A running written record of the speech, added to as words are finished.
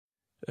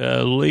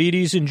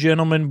Ladies and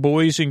gentlemen,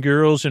 boys and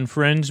girls, and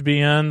friends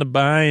beyond the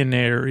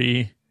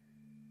binary,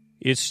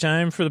 it's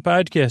time for the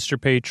podcaster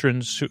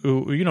patrons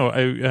who,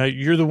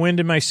 you're the wind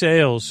in my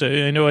sails.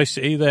 I know I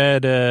say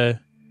that,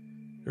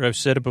 or I've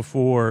said it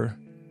before.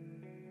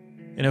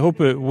 And I hope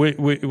I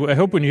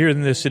hope when you're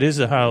hearing this, it is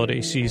the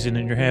holiday season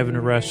and you're having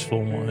a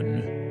restful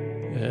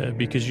one,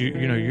 because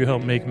you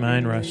help make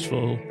mine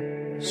restful.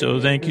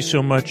 So thank you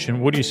so much.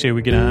 And what do you say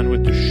we get on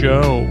with the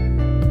show?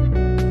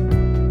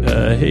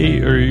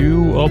 Hey, are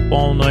you up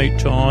all night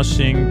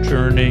tossing,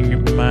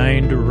 turning,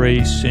 mind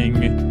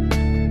racing,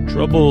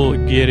 trouble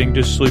getting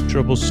to sleep,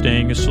 trouble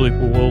staying asleep?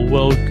 Well,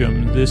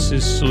 welcome. This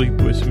is Sleep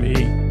With Me,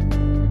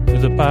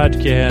 the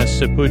podcast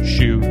that puts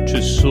you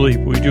to sleep.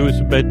 We do it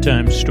with a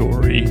bedtime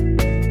story.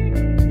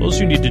 All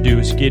you need to do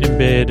is get in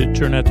bed,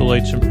 turn out the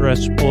lights, and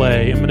press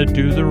play. I'm going to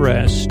do the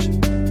rest.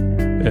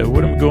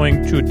 What I'm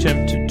going to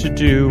attempt to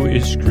do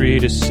is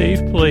create a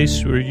safe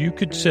place where you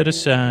could set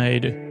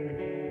aside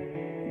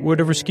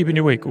whatever's keeping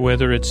you awake,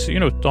 whether it's,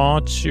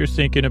 thoughts you're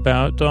thinking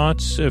about,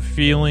 thoughts,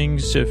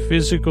 feelings,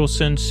 physical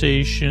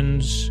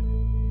sensations,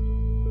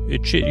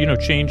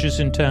 changes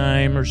in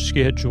time or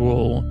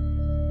schedule,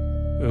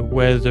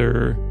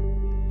 weather,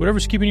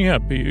 whatever's keeping you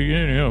up.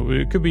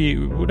 It could be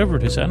whatever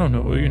it is. I don't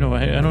know.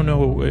 I don't know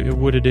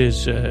what it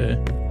is,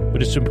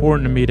 but it's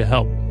important to me to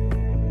help.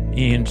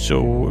 And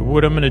so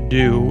what I'm going to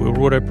do, or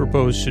what I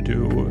propose to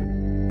do,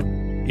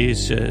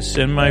 is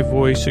send my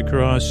voice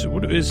across.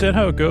 Is that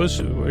how it goes?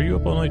 Are you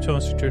up all night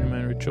tossing, turning,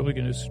 mind, trouble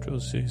getting to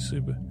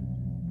sleep?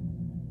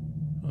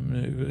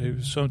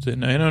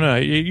 Something. I don't know. I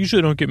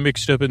usually don't get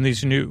mixed up in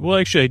these new. Well,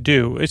 actually, I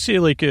do. I say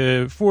like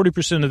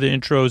 40% of the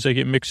intros I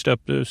get mixed up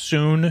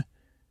soon,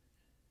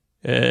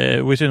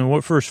 within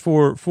the first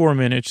four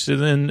minutes,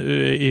 and then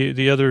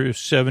the other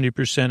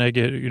 70% I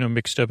get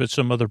mixed up at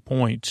some other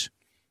point.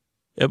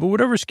 Yeah, but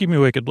whatever's keeping me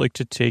awake, I'd like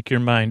to take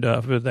your mind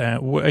off of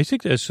that. I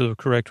think that's the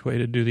correct way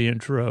to do the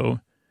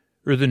intro,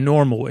 or the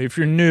normal way. If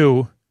you're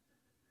new,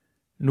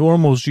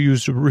 normal's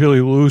used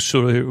really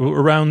loosely.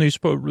 Around these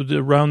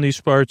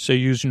parts, I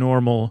use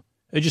normal.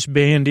 I just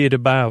bandy it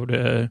about,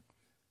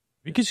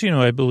 because,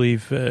 I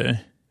believe,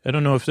 I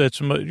don't know if that's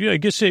much. Yeah, I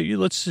guess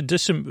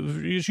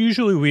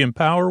usually we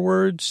empower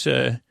words.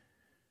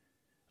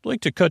 I'd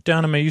like to cut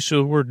down on my use of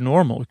the word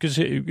normal, because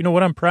you know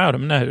what, I'm proud.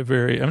 I'm not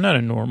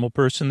a normal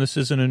person. This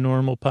isn't a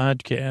normal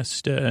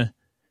podcast,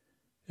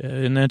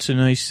 and that's a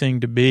nice thing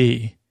to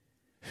be.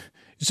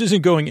 This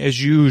isn't going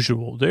as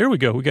usual. There we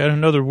go. We got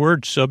another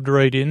word subbed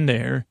right in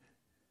there.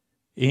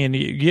 And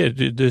yeah,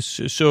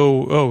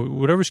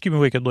 whatever's keeping me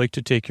awake, I'd like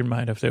to take your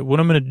mind off that. What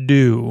I'm going to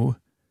do,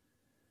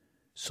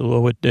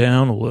 slow it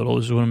down a little,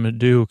 is what I'm going to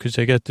do, because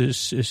I got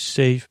this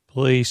safe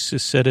place to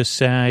set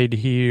aside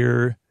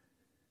here.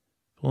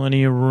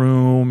 Plenty of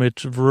room.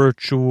 It's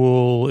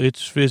virtual.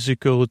 It's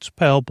physical. It's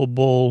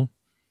palpable,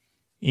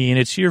 and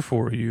it's here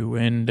for you.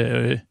 And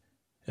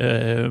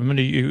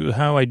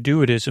how I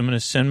do it is I'm going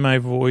to send my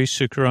voice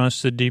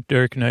across the deep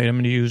dark night. I'm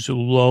going to use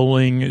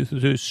lulling,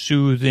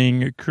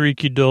 soothing,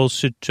 creaky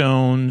dulcet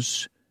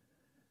tones,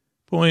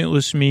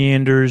 pointless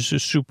meanders,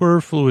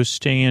 superfluous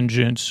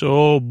tangents.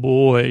 Oh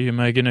boy, am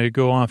I going to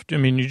go off?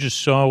 You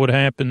just saw what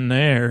happened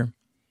there.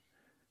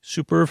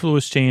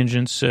 Superfluous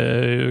tangents,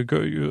 other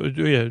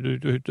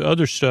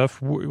stuff,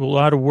 a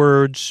lot of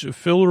words,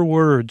 filler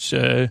words.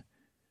 I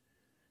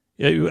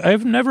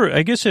don't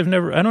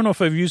know if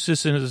I've used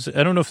this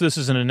I don't know if this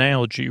is an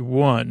analogy,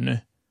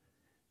 one.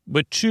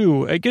 But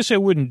two, I guess I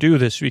wouldn't do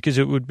this because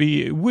it wouldn't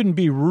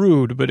be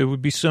rude, but it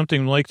would be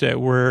something like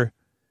that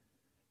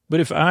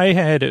but if I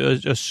had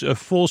a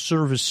full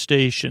service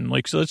station,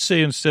 like, so let's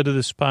say instead of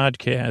this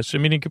podcast,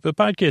 the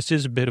podcast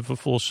is a bit of a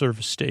full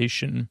service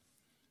station.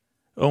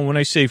 Oh, when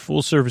I say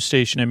full service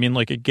station, I mean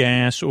like a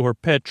gas or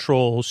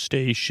petrol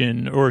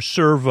station or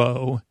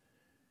servo,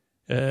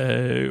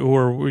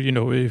 or,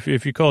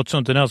 if you call it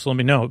something else, let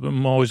me know.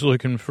 I'm always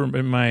looking for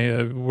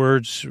my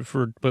words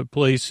for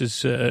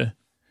places.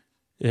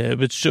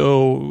 But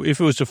so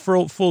if it was a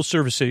full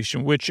service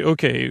station, which,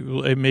 okay,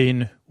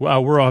 wow,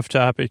 we're off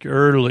topic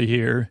early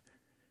here,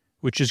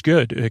 which is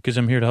good because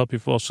I'm here to help you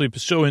fall asleep.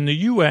 So in the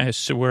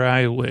U.S. where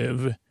I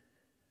live,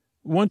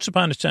 once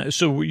upon a time,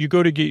 so you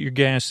go to get your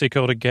gas, they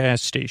call it a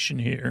gas station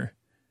here.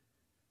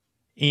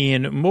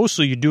 And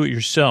mostly you do it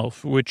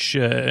yourself, which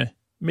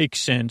makes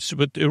sense.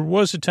 But there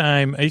was a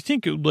time, I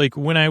think like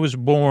when I was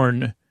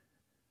born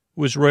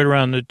was right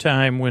around the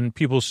time when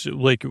people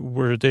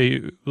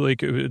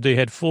they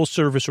had full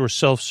service or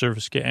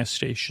self-service gas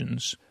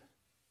stations.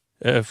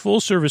 Full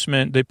service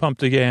meant they pump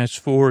the gas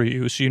for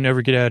you so you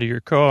never get out of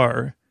your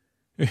car.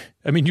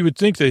 You would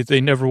think that they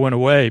never went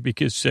away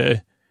because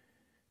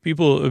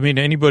people,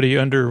 anybody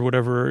under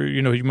whatever,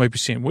 you might be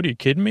saying, what, are you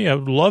kidding me? I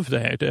would love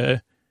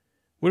that.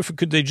 What if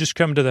could they just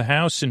come to the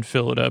house and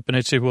fill it up? And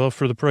I'd say, well,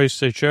 for the price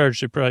they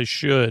charge, they probably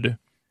should.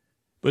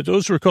 But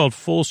those were called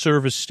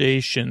full-service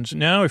stations.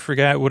 Now I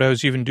forgot what I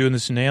was even doing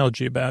this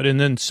analogy about. And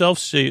then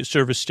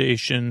self-service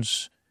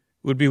stations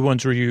would be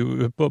ones where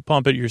you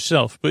pump it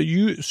yourself.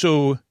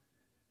 And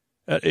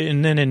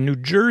then in New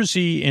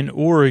Jersey and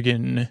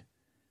Oregon,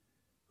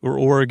 or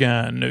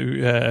Oregon.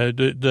 I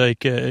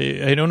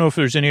don't know if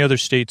there's any other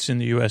states in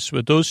the U.S.,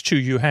 but those two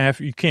you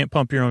can't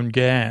pump your own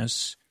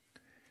gas.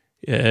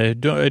 I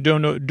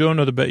don't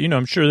know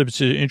I'm sure that's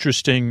an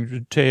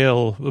interesting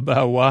tale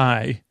about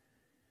why.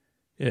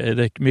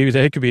 Maybe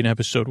that could be an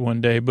episode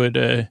one day, but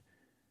it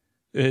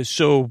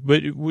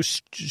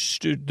was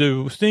just,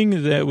 the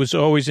thing that was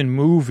always in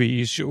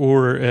movies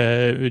or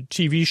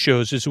TV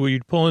shows is where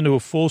you'd pull into a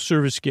full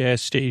service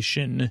gas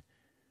station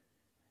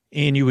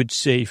and you would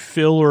say,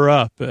 fill her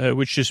up,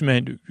 which just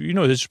meant,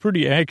 this is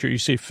pretty accurate. You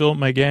say, fill up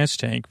my gas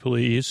tank,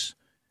 please.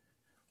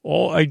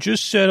 I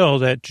just said all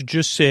that to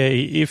just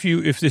say, if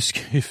this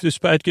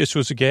podcast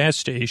was a gas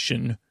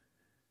station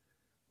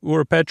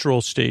or a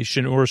petrol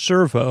station or a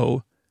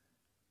servo,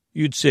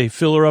 you'd say,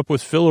 fill her up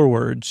with filler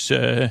words.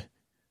 So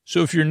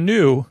if you're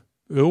new,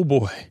 oh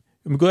boy,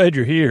 I'm glad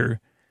you're here.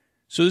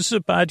 So this is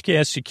a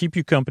podcast to keep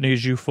you company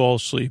as you fall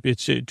asleep.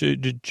 It's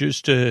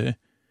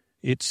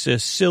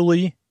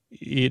silly.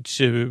 It's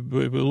a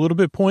little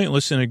bit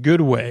pointless in a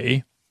good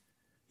way.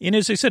 And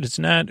as I said, it's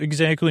not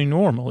exactly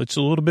normal. It's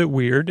a little bit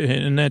weird,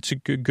 and that's a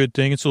good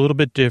thing. It's a little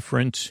bit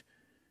different.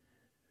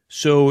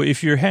 So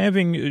if you're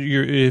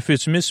if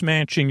it's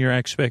mismatching your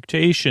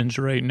expectations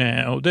right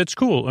now, that's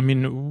cool. I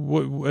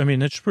mean,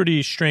 that's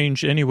pretty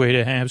strange anyway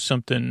to have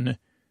something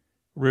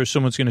where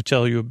someone's going to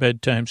tell you a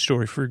bedtime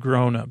story for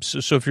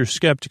grown-ups. So if you're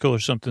skeptical or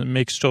something, it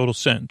makes total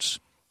sense.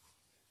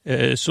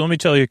 So let me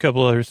tell you a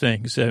couple other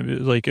things. So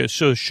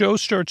the show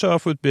starts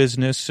off with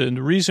business, and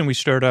the reason we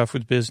start off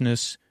with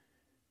business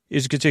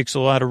is it takes a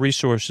lot of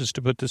resources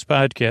to put this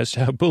podcast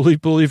out,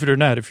 believe it or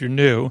not, if you're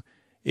new.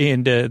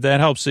 And that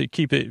helps it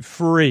keep it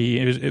free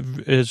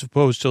as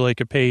opposed to like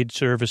a paid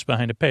service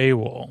behind a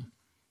paywall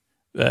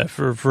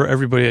for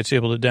everybody that's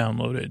able to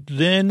download it.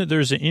 Then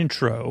there's an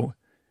intro.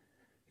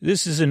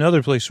 This is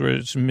another place where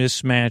it's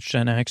mismatched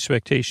on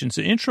expectations.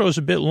 The intro is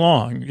a bit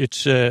long.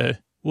 It's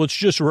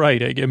just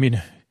right. I mean,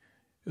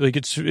 like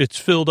it's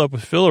filled up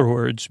with filler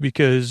words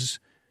because...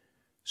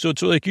 So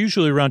it's like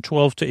usually around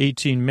 12 to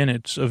 18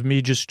 minutes of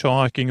me just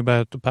talking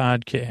about the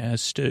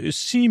podcast,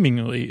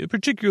 seemingly,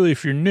 particularly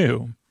if you're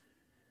new.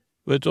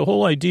 But the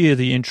whole idea of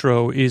the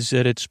intro is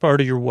that it's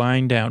part of your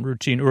wind-down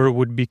routine, or it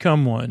would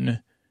become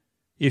one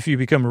if you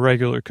become a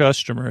regular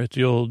customer at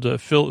the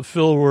old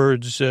filler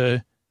words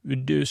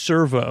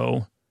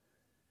servo.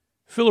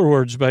 Filler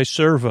words by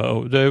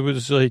Servo. That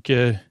was like,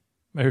 I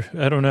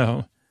don't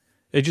know.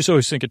 I just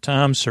always think of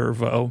Tom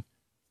Servo.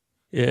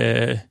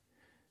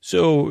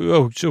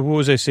 So what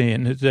was I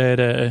saying?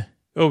 That,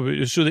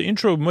 so the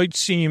intro might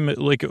seem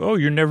like,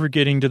 you're never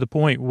getting to the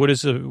point. When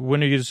is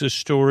the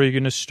story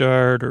going to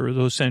start or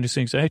those kind of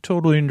things? I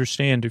totally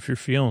understand if you're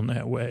feeling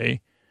that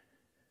way.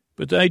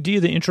 But the idea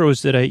of the intro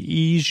is that I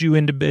ease you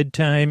into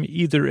bedtime,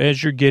 either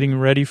as you're getting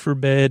ready for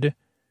bed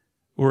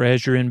or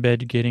as you're in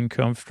bed getting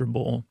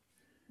comfortable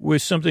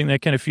with something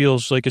that kind of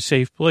feels like a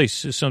safe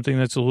place, something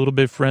that's a little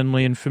bit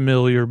friendly and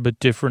familiar, but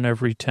different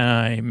every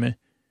time.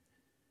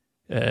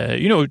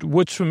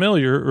 What's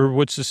familiar or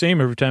what's the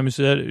same every time is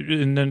that,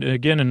 and then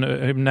again, and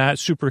I'm not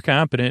super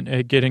competent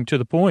at getting to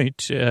the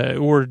point,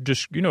 or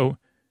just, I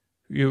don't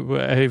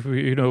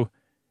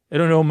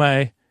know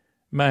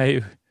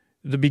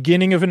the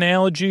beginning of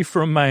analogy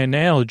from my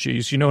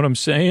analogies. You know what I'm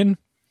saying?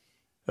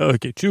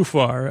 Okay, too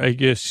far, I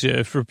guess,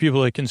 for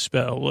people that can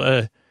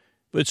spell.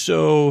 But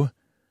so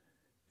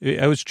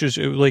I was just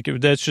like,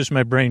 that's just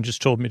my brain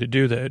just told me to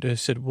do that. I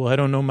said, well, I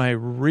don't know my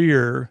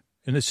rear.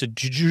 And they said,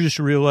 did you just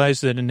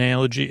realize that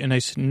analogy? And I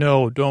said,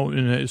 no, don't.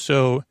 And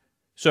so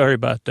sorry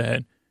about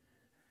that.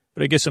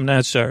 But I guess I'm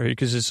not sorry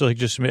because it's like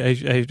just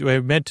I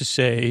meant to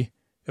say,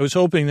 I was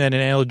hoping that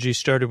analogy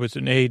started with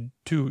an A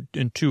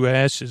and two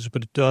S's,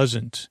 but it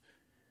doesn't.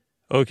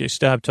 Okay,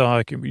 stop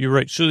talking. You're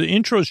right. So the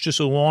intro is just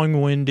a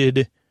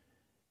long-winded,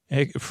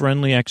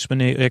 friendly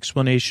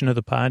explanation of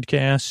the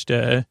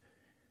podcast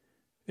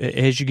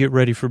as you get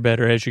ready for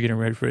bed or as you're getting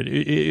ready for it.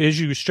 As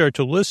you start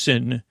to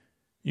listen,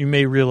 you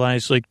may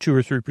realize like 2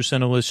 or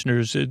 3% of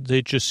listeners,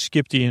 they just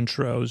skip the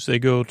intros. They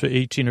go to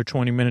 18 or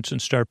 20 minutes and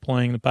start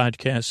playing the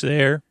podcast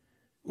there.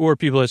 Or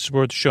people that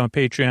support the show on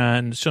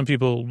Patreon. Some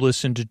people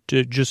listen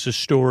to just the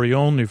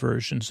story-only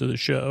versions of the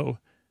show.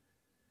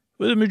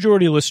 But the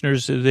majority of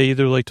listeners, they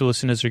either like to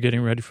listen as they're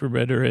getting ready for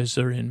bed or as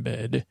they're in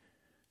bed.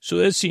 So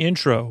that's the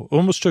intro.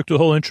 Almost took the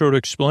whole intro to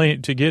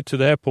get to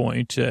that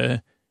point.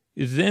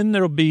 Then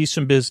there'll be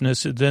some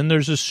business. Then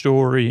there's a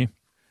story.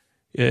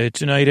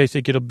 Tonight, I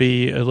think it'll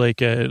be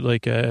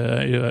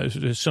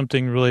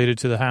something related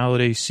to the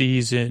holiday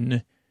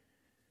season,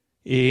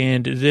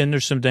 and then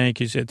there's some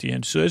dankies at the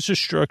end. So that's the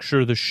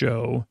structure of the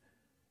show.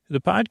 The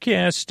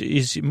podcast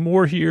is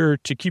more here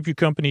to keep you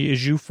company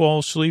as you fall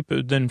asleep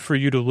than for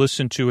you to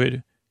listen to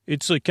it.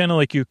 It's like kind of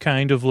like you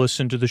kind of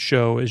listen to the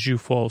show as you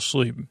fall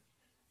asleep,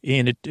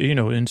 and it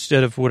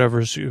instead of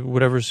whatever's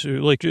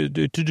like to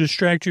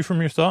distract you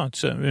from your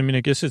thoughts. I mean,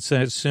 I guess it's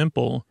that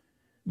simple,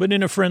 but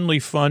in a friendly,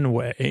 fun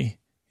way.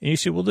 And you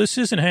say, well, this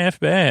isn't half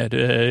bad.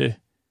 I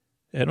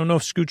don't know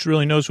if Scooch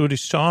really knows what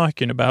he's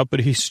talking about, but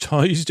he's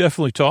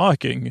definitely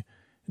talking.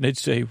 And they'd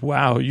say,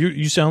 wow,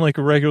 you sound like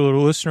a regular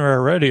listener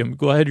already. I'm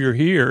glad you're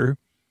here.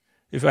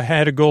 If I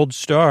had a gold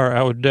star,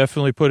 I would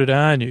definitely put it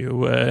on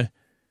you.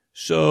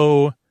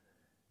 So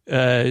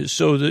this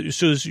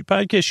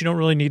podcast you don't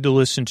really need to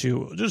listen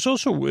to. There's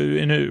also,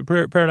 in a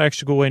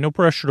paradoxical way, no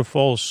pressure to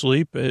fall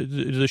asleep.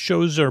 The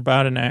shows are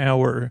about an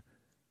hour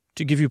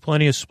to give you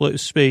plenty of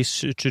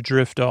space to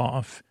drift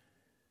off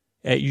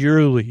at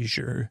your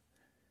leisure.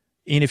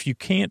 And if you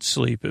can't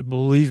sleep,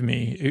 believe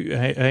me,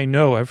 I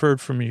know, I've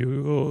heard from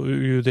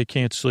you, they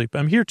can't sleep.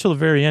 I'm here till the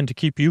very end to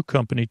keep you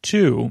company,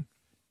 too.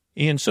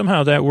 And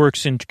somehow that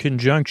works in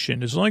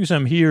conjunction. As long as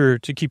I'm here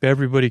to keep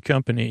everybody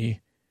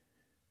company,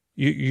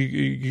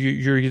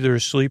 you're either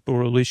asleep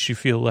or at least you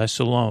feel less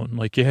alone.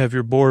 Like you have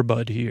your bore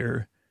bud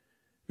here.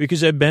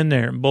 Because I've been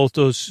there in both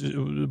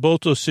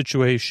those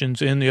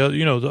situations, and the other,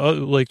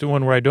 like the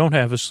one where I don't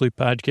have a sleep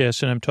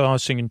podcast and I'm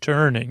tossing and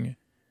turning.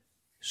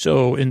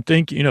 So, and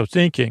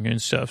thinking and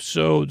stuff.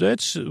 So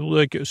that's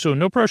so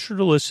no pressure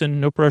to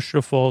listen, no pressure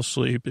to fall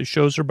asleep. The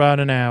shows are about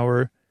an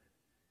hour.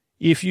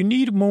 If you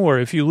need more,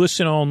 if you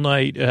listen all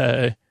night,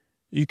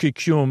 you could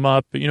queue them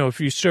up.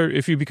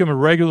 If you become a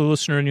regular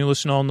listener and you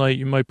listen all night,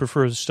 you might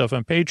prefer the stuff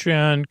on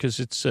Patreon because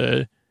it's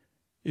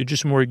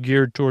just more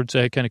geared towards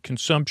that kind of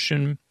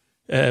consumption.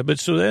 But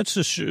so that's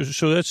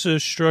the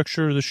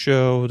structure of the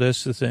show.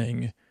 That's the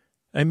thing.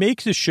 I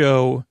make the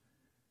show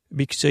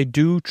because I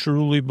do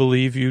truly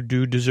believe you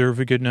do deserve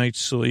a good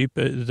night's sleep,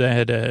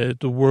 that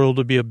the world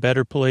will be a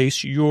better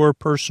place, your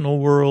personal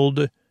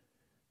world,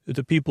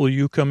 the people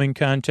you come in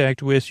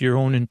contact with, your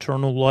own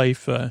internal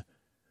life,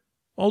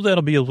 all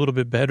that'll be a little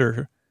bit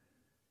better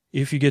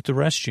if you get the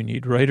rest you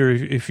need, right? Or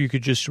if you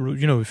could just,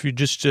 if you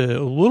just a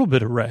little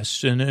bit of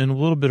rest and a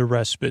little bit of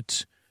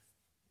respite.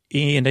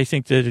 And I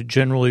think that it'd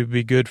generally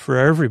be good for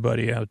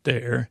everybody out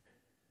there.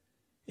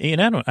 And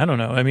I don't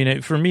know. I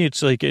mean, for me,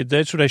 it's like,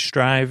 that's what I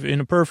strive. In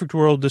a perfect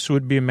world, this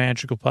would be a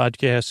magical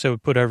podcast that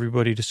would put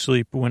everybody to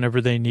sleep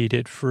whenever they need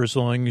it for as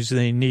long as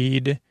they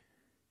need,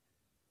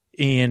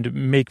 and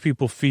make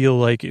people feel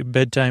like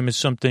bedtime is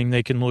something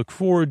they can look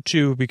forward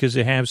to because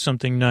they have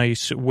something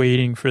nice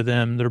waiting for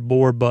them, their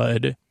bore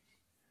bud,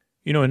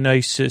 a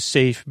nice,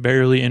 safe,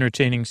 barely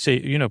entertaining,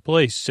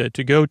 place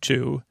to go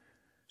to.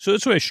 So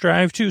that's what I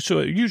strive to. So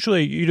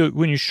usually,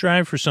 when you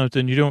strive for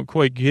something, you don't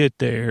quite get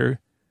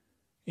there.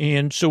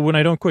 And so when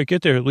I don't quite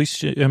get there, at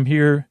least I'm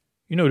here,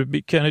 to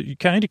be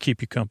kind of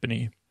keep you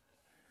company.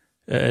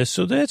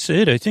 So that's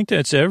it. I think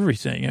that's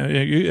everything.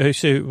 I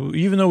say,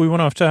 even though we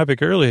went off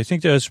topic early, I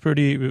think that's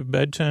pretty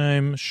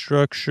bedtime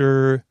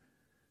structure.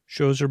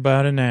 Shows are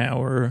about an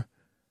hour.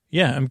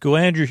 Yeah, I'm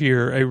glad you're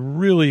here. I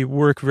really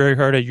work very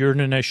hard. I yearn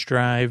and I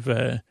strive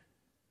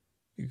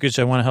because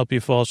I want to help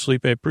you fall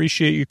asleep. I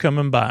appreciate you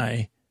coming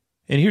by.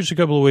 And here's a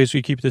couple of ways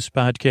we keep this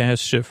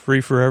podcast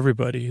free for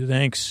everybody.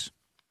 Thanks.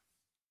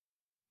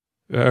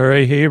 All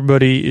right, hey,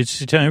 everybody.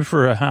 It's time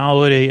for a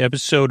holiday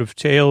episode of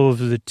Tale of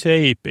the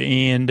Tape.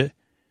 And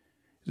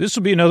this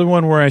will be another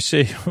one where I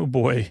say, oh,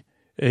 boy,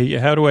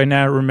 how do I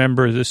not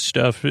remember this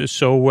stuff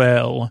so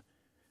well?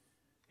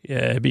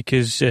 Yeah,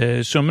 because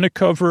so I'm going to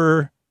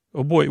cover,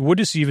 oh, boy, what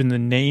is even the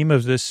name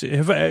of this?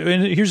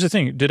 And here's the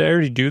thing. Did I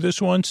already do this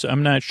once?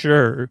 I'm not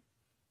sure.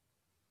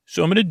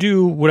 So I'm going to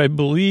do what I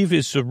believe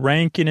is a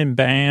Rankin and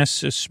Bass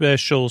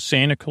special,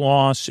 Santa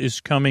Claus is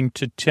Coming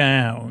to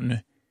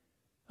Town.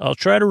 I'll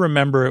try to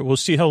remember it. We'll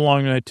see how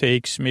long that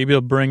takes. Maybe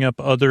it'll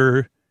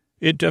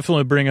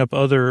definitely bring up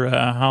other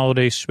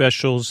holiday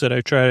specials that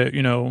I try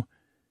to,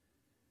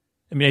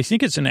 I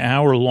think it's an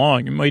hour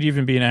long. It might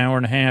even be an hour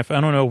and a half. I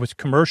don't know. With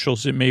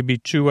commercials, it may be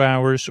 2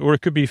 hours or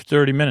it could be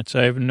 30 minutes.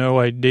 I have no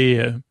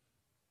idea.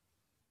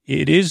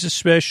 It is a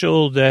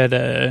special that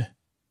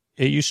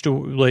it used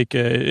to,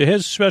 it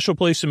has a special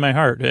place in my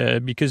heart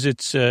because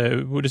it's,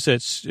 what is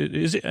that?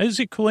 Is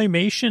it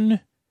claymation?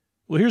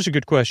 Well, here's a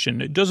good question.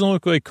 It doesn't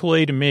look like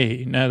clay to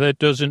me. Now, that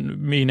doesn't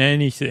mean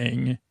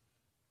anything.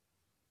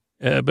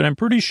 But I'm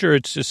pretty sure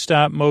it's a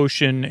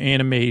stop-motion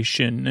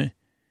animation.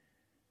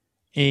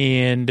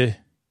 And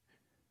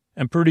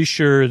I'm pretty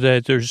sure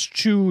that there's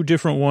two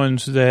different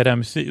ones that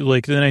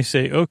then I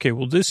say, okay,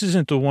 well, this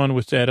isn't the one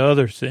with that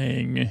other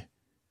thing.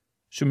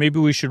 So maybe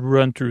we should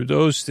run through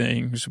those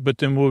things. But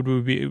then what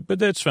would be? But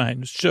that's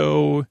fine.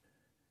 So,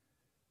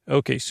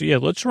 okay, so yeah,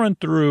 let's run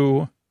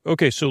through.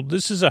 Okay, so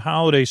this is a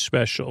holiday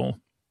special,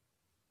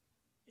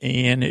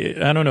 and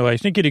I don't know, I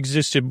think it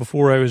existed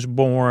before I was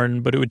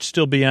born, but it would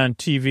still be on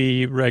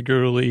TV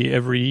regularly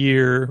every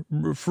year,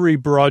 free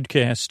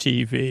broadcast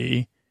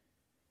TV.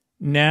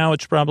 Now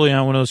it's probably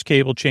on one of those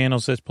cable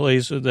channels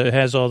that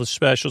has all the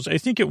specials. I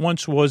think there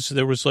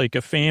was like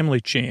a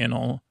family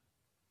channel.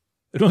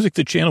 I don't think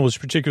the channel was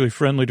particularly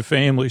friendly to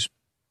families,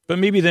 but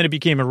maybe then it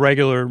became a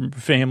regular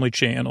family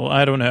channel.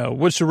 I don't know.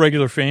 What's a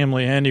regular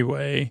family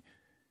anyway?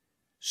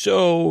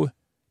 So,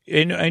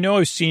 and I know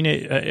I've seen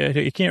it.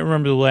 I can't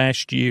remember the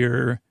last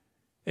year.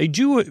 I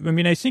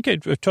think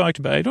I've talked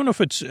about it.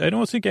 I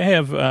don't think I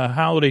have a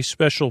holiday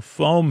special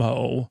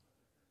FOMO,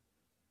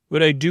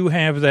 but I do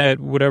have that,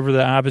 whatever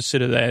the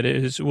opposite of that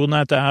is. Well,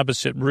 not the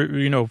opposite,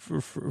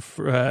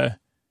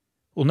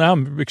 Well, now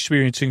I'm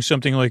experiencing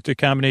something like the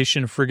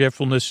combination of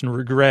forgetfulness and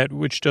regret,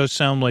 which does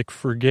sound like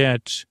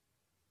forget.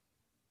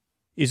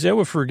 Is that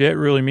what forget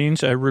really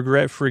means? I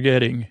regret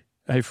forgetting.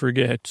 I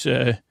forget.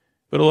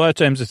 But a lot of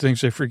times the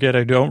things I forget,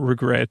 I don't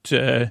regret.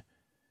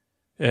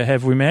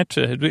 Have we met?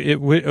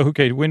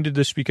 Okay, when did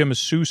this become a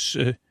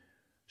Seuss?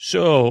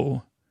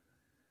 So,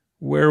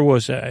 where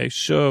was I?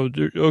 So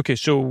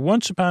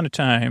once upon a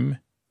time,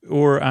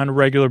 or on a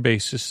regular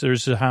basis,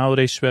 there's a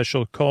holiday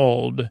special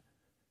called,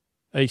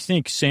 I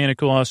think, Santa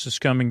Claus is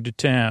Coming to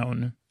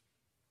Town.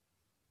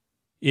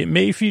 It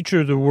may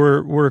feature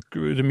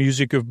the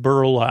music of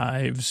Burl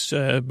Ives,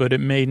 but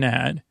it may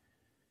not.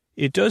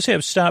 It does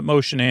have stop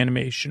motion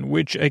animation,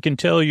 which I can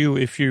tell you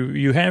if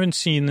you haven't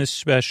seen this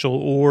special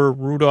or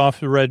Rudolph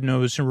the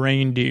Red-Nosed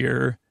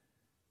Reindeer,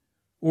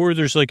 or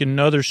there's like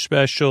another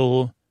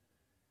special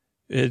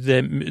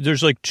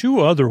there's like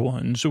two other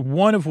ones,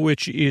 one of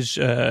which is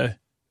I've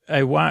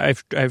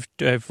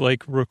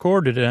like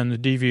recorded it on the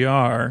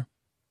DVR.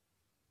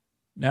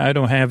 Now, I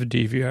don't have a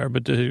DVR,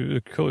 but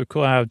the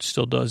cloud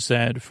still does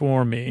that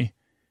for me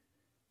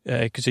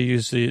because I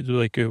use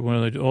one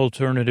of the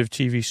alternative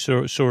TV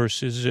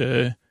sources.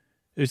 I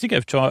think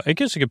I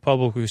guess I could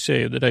publicly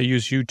say that I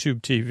use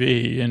YouTube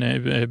TV, and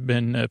I've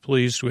been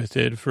pleased with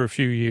it for a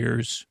few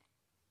years.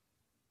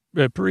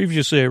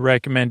 Previously, I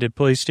recommended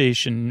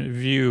PlayStation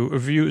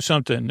View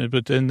something,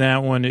 but then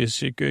that one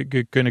is going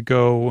to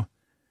go,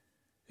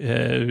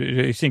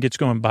 I think it's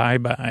going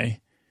bye-bye.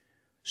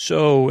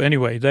 So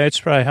anyway, that's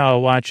probably how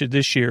I'll watch it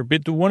this year.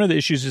 But one of the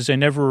issues is I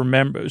never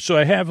remember. So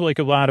I have like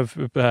a lot of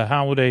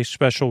holiday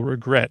special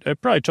regret. I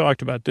probably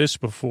talked about this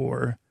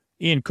before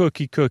in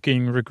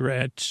cooking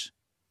regrets,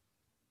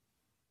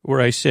 where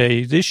I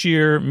say this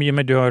year, me and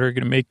my daughter are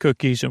going to make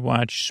cookies and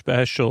watch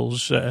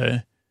specials.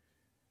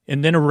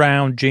 And then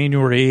around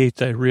January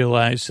 8th, I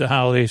realized the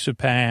holidays had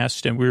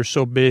passed and we were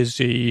so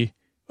busy.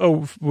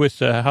 With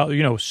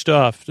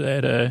stuff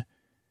that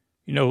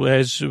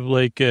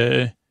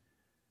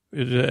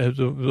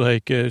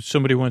as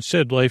somebody once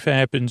said, life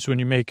happens when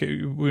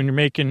you're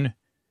making,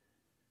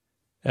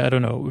 I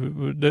don't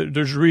know,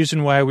 there's a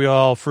reason why we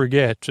all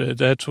forget.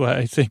 That's why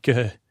I think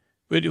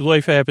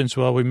life happens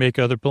while we make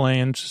other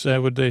plans. Is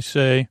that what they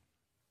say?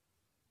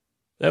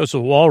 That was a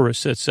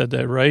walrus that said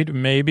that, right?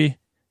 Maybe.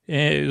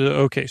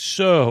 Okay,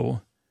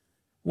 so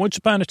once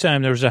upon a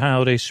time, there was a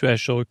holiday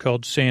special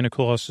called Santa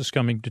Claus is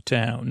Coming to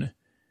Town.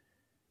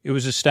 It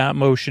was a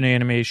stop-motion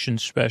animation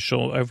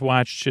special. I've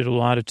watched it a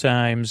lot of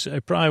times. I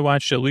probably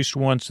watched it at least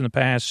once in the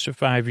past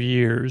 5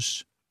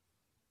 years.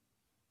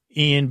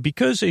 And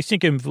because I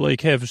think I'm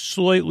have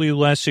slightly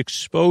less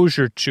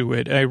exposure to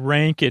it, I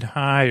rank it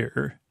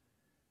higher.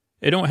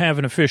 I don't have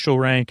an official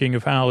ranking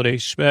of holiday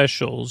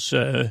specials,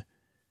 but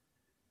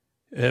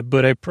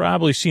I've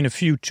probably seen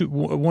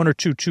one or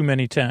two too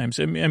many times.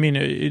 I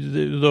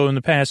mean, though in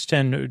the past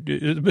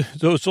 10,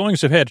 as long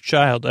as I've had a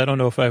child, I don't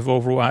know if I've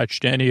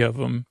overwatched any of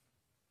them.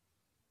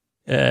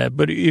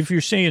 But if you're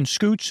saying,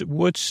 Scoots,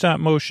 what's stop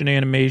motion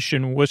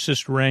animation? What's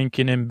this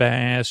Rankin and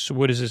Bass?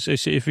 What is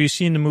this? If you've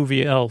seen the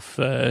movie Elf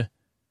with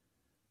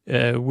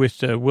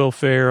Will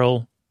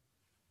Ferrell,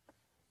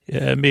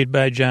 made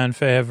by Jon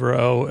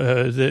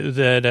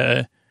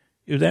Favreau,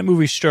 that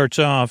movie starts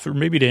off, or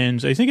maybe it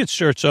ends. I think it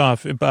starts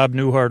off. Bob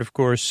Newhart, of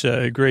course,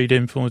 a great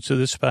influence of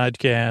this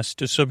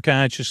podcast,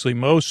 subconsciously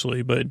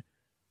mostly, but.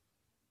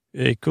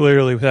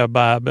 Clearly, without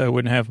Bob, I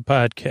wouldn't have a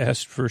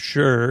podcast for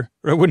sure.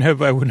 Or I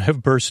wouldn't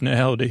have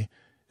personality.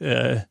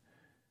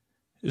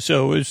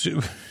 So it's,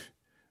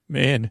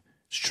 man,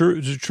 it's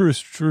true. The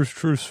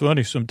truth's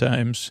funny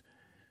sometimes.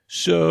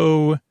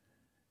 So,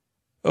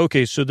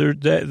 okay, so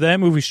that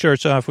movie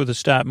starts off with a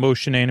stop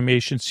motion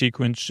animation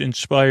sequence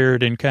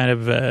inspired and kind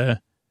of,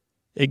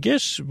 I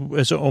guess,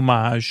 as a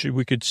homage,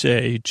 we could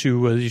say,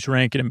 to these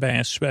Rankin and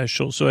Bass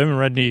specials. So I haven't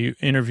read any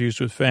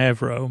interviews with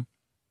Favreau.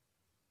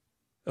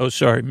 Oh,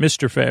 sorry,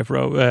 Mr.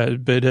 Favreau.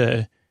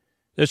 But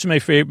that's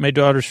my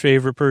daughter's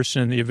favorite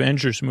person in the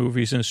Avengers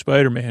movies and the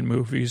Spider-Man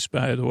movies,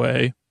 by the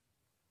way.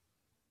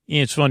 And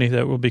it's funny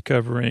that we'll be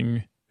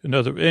covering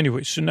another.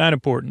 Anyway, so not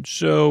important.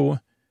 So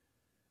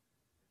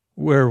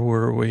where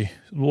were we?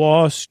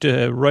 Lost,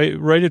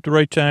 right at the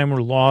right time,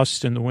 we're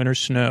lost in the winter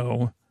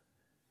snow.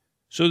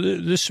 So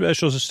this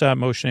special is a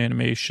stop-motion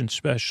animation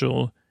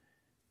special.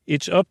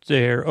 It's up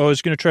there. I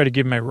was going to try to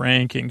give my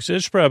rankings.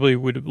 This probably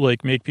would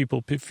make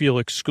people feel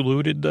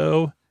excluded,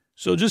 though.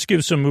 So just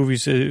give some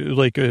movies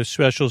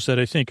specials that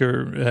I think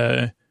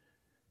are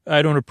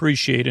I don't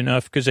appreciate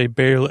enough because I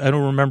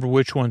don't remember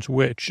which one's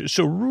which.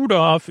 So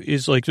Rudolph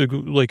is like a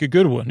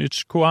good one.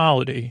 It's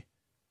quality,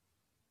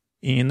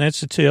 and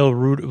that's the tale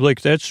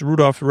of that's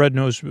Rudolph the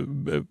Red-Nosed.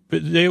 But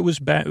it was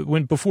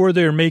before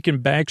they were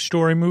making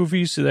backstory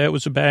movies. That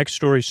was a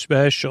backstory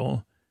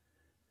special.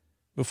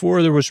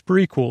 Before there was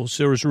prequels,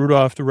 there was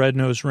Rudolph the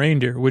Red-Nosed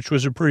Reindeer, which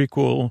was a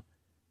prequel,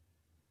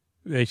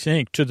 I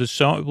think, to the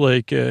song,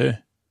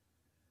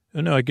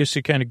 no, I guess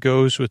it kind of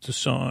goes with the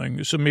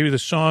song. So maybe the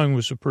song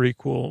was a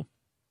prequel.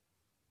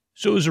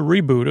 So it was a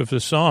reboot of the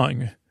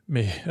song.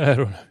 I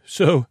don't know.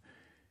 So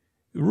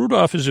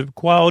Rudolph is a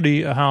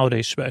quality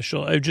holiday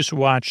special. I've just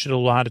watched it a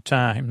lot of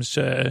times,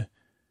 so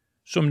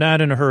I'm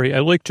not in a hurry. I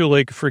like to,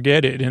 like,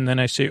 forget it, and then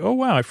I say, oh,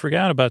 wow, I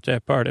forgot about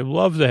that part. I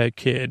love that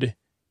kid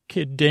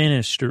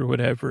dentist or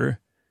whatever,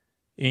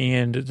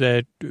 and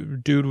that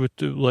dude with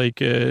the, like,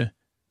 the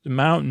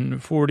mountain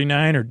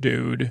 49er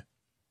dude,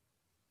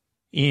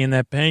 and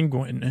that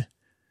penguin.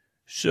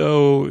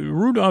 So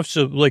Rudolph's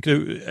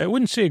I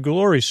wouldn't say a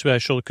glory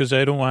special because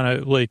I don't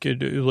want to, I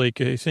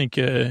think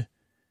it's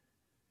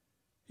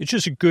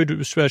just a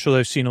good special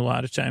I've seen a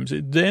lot of times.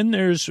 Then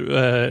there's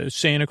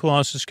Santa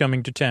Claus is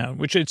Coming to Town,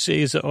 which I'd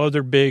say is the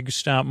other big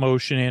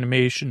stop-motion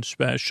animation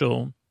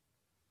special.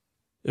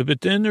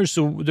 But then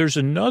there's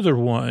another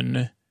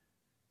one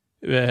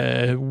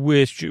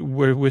with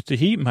the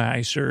Heat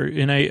Miser,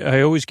 and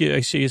I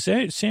say, is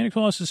that Santa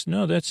Claus?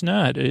 No, that's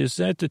not. Is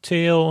that the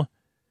tale?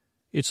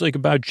 It's like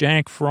about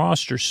Jack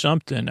Frost or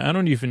something.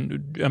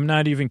 I'm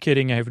not even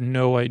kidding. I have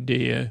no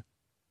idea.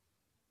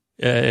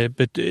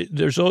 But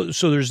there's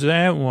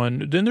that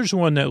one. Then there's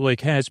one that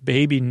like has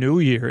Baby New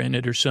Year in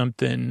it or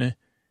something.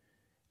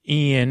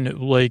 And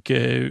like,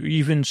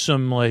 even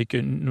some like,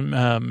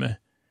 I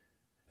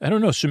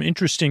don't know, some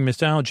interesting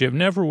mythology. I've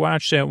never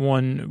watched that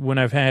one when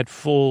I've had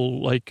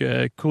full like,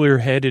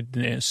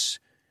 clear-headedness.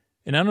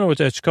 And I don't know what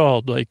that's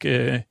called. Like,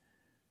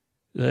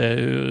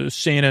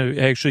 Santa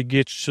actually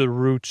gets to the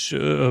roots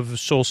of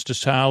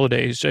solstice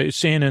holidays.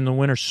 Santa in the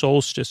winter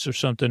solstice or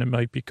something it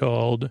might be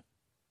called,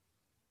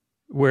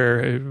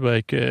 where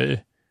like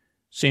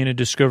Santa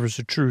discovers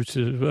the truth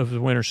of the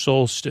winter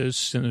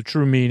solstice and the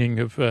true meaning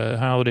of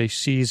holiday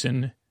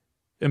season.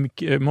 I'm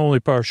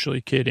only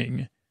partially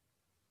kidding.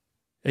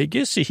 I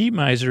guess the Heat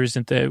Miser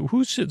isn't that.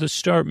 Who's at the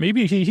start?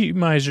 Maybe Heat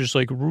Miser's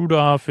like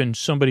Rudolph and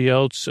somebody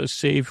else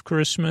Save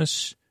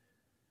Christmas.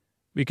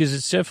 Because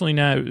it's definitely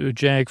not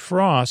Jack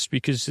Frost,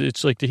 because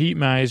it's like the Heat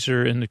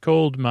Miser and the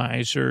Cold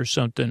Miser or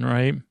something,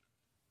 right?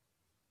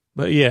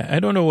 But yeah,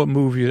 I don't know what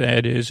movie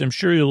that is. I'm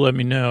sure you'll let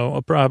me know.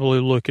 I'll probably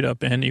look it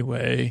up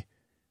anyway.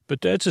 But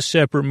that's a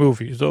separate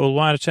movie. Though a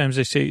lot of times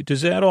they say,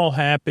 does that all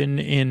happen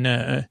in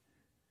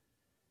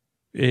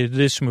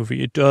this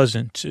movie? It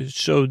doesn't.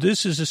 So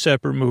this is a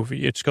separate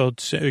movie. It's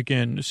called,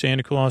 again,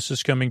 Santa Claus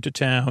is Coming to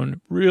Town.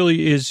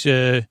 Really is...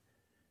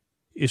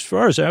 as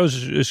far as I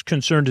was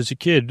concerned as a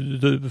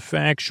kid, the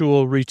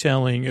factual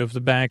retelling of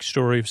the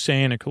backstory of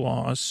Santa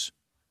Claus.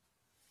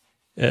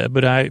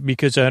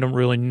 Because I don't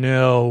really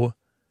know,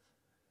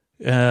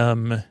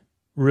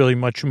 really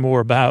much more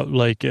about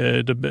I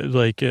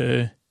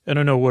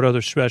don't know what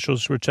other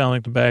specials were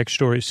telling the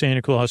backstory of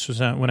Santa Claus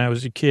was on when I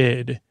was a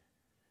kid.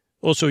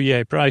 Also, yeah,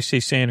 I'd probably say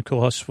Santa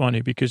Claus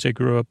funny because I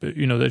grew up,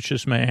 that's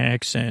just my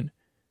accent.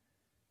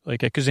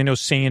 Like, because I know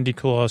Sandy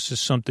Claus is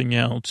something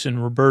else,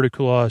 and Roberta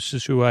Claus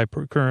is who I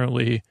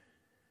currently,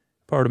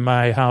 part of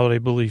my holiday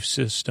belief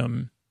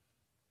system.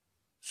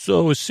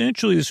 So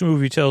essentially, this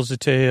movie tells the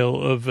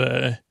tale of,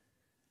 and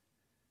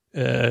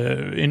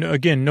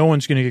again, no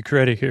one's going to get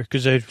credit here,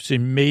 because I'd say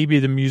maybe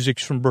the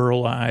music's from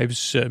Burl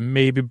Ives.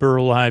 Maybe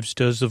Burl Ives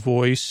does the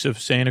voice of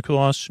Santa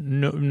Claus.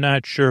 No, I'm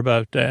not sure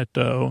about that,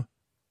 though.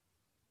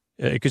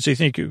 Because I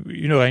think,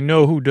 I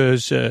know who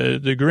does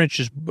the Grinch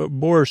is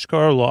Boris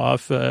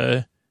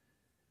Karloff,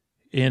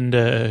 and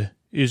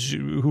is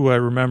who I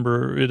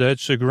remember.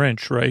 That's a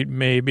Grinch, right?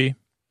 Maybe.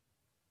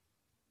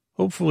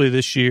 Hopefully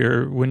this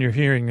year, when you're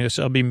hearing this,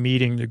 I'll be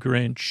meeting the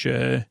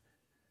Grinch,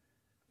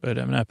 but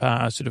I'm not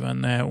positive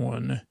on that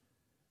one.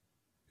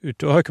 We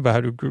talk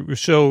about it.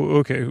 So,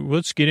 okay,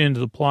 let's get into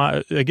the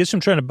plot. I guess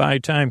I'm trying to buy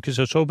time because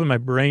I was hoping my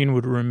brain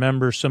would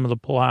remember some of the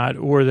plot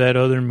or that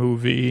other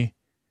movie.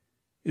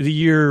 The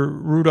year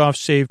Rudolph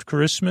Saved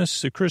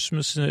Christmas,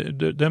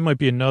 that might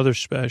be another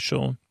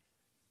special.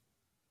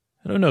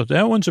 I don't know.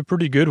 That one's a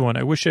pretty good one.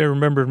 I wish I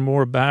remembered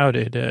more about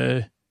it.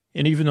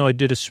 And even though I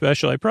did a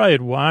special, I probably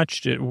had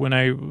watched it when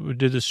I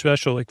did the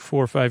special like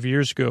 4 or 5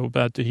 years ago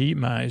about the Heat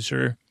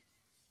Miser.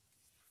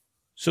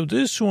 So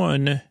this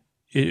one,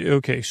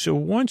 I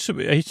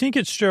think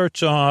it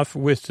starts off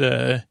with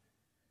the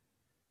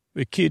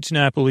kids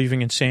not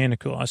believing in Santa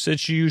Claus.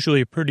 That's usually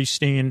a pretty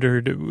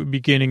standard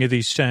beginning of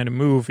these kind of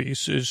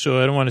movies.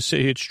 So I don't want to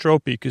say it's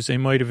tropey because they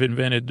might have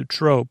invented the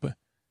trope.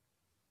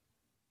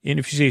 And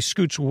if you say,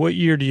 Scoots, what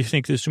year do you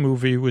think this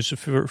movie was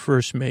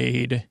first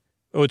made?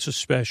 Oh, it's a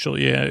special.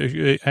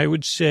 Yeah, I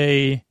would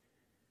say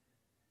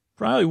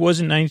probably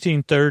wasn't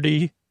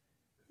 1930.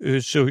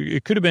 So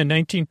it could have been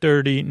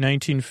 1930,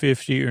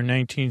 1950, or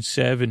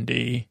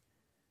 1970.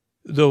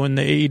 Though in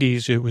the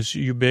 80s it was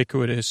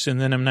ubiquitous. And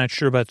then I'm not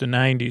sure about the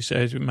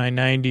 90s. My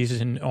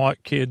 90s and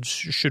aught kids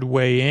should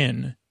weigh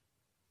in.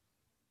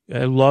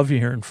 I love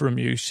hearing from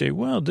you. You say,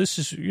 well, this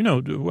is,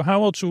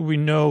 how else would we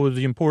know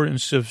the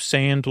importance of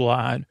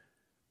Sandlot?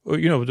 Or,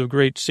 the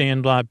great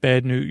Sandlot,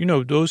 Bad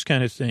News, those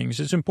kind of things.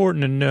 It's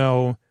important to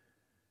know,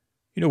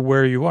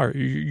 where you are.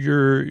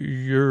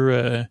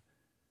 Your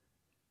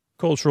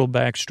cultural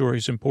backstory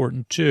is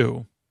important,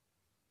 too.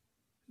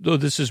 Though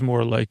this is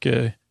more like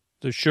the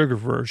sugar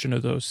version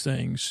of those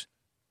things.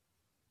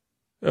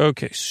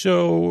 Okay,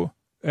 so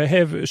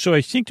So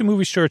I think the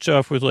movie starts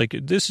off with like,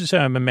 this is how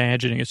I'm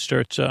imagining it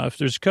starts off.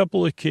 There's a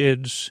couple of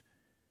kids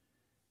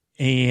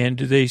and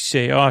they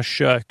say, "Oh,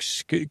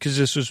 shucks," because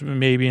this was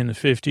maybe in the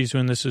 50s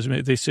when this was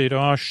made. They say,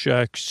 "Oh,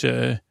 shucks,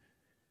 I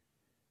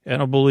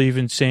don't believe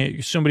in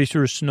saying," somebody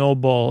threw a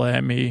snowball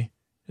at me.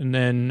 And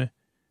then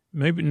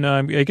maybe, no,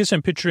 I guess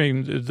I'm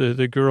picturing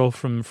the girl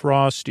from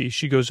Frosty.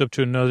 She goes up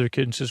to another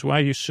kid and says,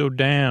 "Why are you so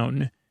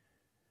down?"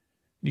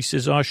 He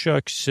says, "Oh,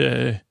 shucks,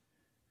 I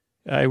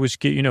was,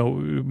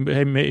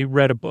 I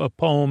read a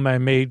poem I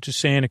made to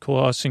Santa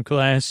Claus in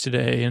class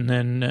today." And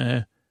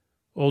then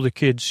all the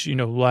kids,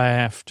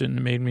 laughed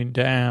and made me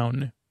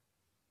down.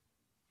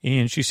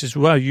 And she says,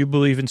 "Wow, you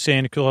believe in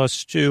Santa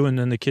Claus too?" And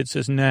then the kid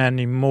says, "Not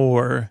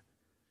anymore."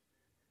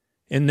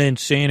 And then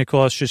Santa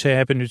Claus just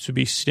happened to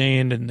be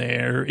standing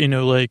there,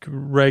 like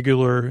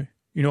regular,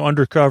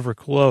 undercover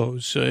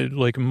clothes,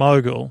 like a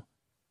muggle.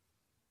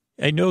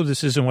 I know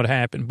this isn't what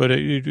happened, but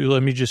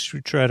let me just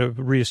try to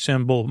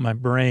reassemble my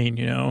brain,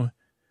 And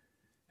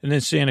then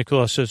Santa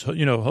Claus says, "Ho,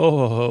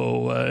 ho,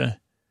 ho,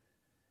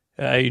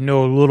 I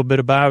know a little bit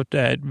about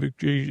that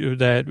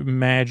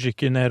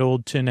magic in that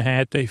old tin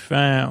hat they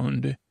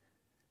found."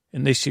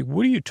 And they say,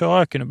 "What are you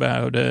talking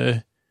about?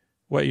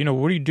 What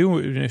are you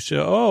doing?" And they say,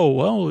 "Oh,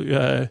 well,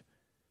 did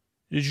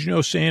you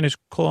know Santa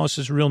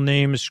Claus's real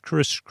name is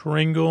Kris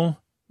Kringle?"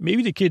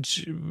 Maybe the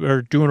kids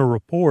are doing a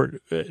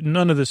report.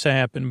 None of this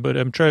happened, but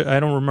I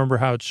don't remember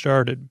how it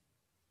started.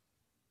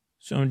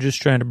 So I'm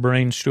just trying to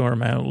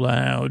brainstorm out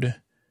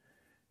loud.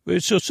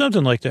 So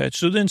something like that.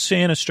 So then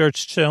Santa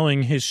starts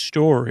telling his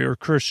story, or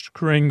Kris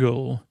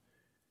Kringle,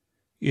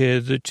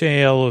 the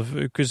tale of,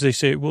 because they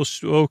say, well,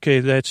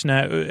 okay, that's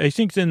not, I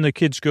think then the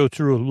kids go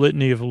through a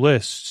litany of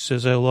lists,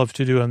 as I love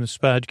to do on this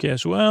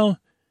podcast. Well,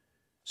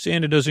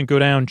 Santa doesn't go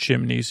down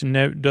chimneys, and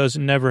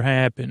never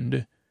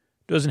happened.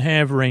 Doesn't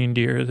have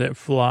reindeer that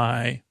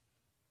fly.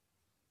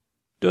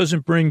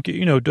 Doesn't bring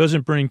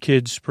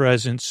kids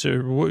presents,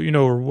 or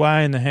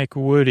why in the heck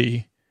would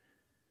he?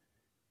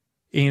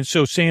 And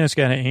so Santa's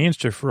got an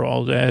answer for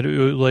all that.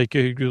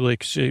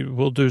 Say,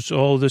 well, there's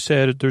all this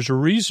there's a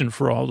reason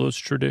for all those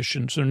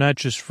traditions. They're not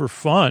just for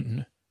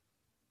fun.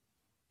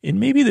 And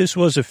maybe this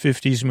was a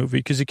 50s movie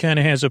because it kind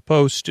of has a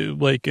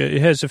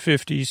it has a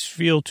 50s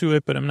feel to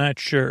it, but I'm not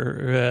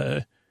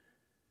sure.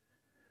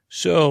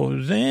 So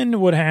then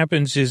what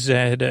happens is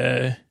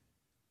that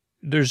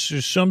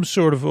there's some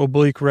sort of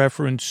oblique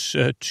reference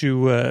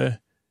to, I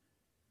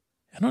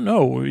don't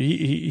know,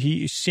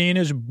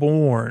 Santa's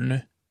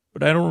born,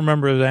 but I don't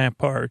remember that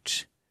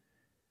part.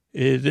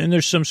 Then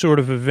there's some sort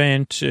of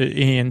event,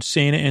 and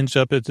Santa ends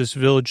up at this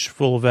village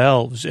full of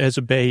elves as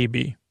a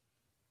baby.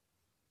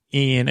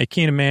 And I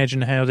can't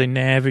imagine how they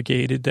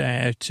navigated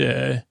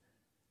that.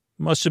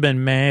 Must have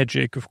been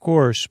magic, of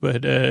course,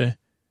 but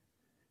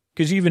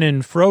because even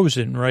in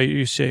Frozen, right,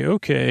 you say,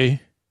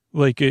 okay,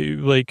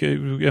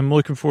 I'm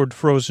looking forward to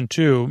Frozen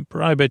 2.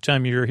 Probably by the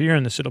time you're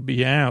hearing this, it'll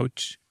be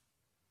out.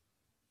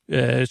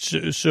 You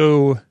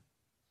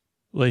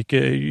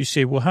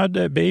say, well, how'd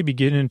that baby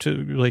get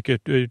into,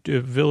 a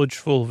village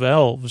full of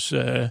elves?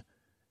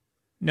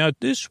 Now, at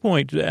this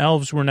point, the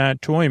elves were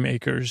not toy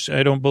makers,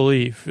 I don't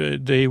believe.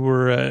 They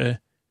were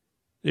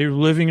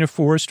living in a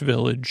forest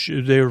village.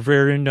 They were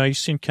very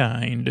nice and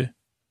kind.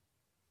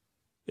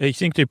 I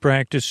think they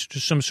practiced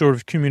some sort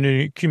of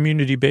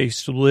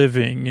community-based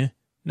living.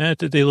 Not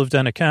that they lived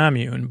on a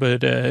commune,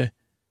 but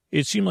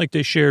it seemed like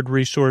they shared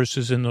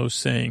resources in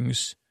those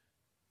things.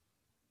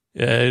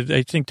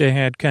 I think they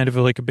had kind of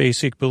a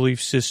basic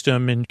belief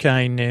system in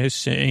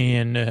kindness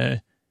and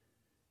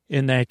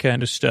that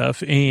kind of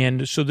stuff.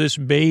 And so this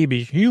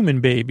baby,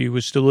 human baby,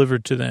 was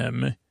delivered to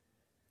them,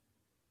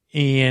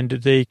 and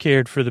they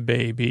cared for the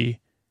baby.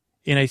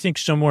 And I think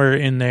somewhere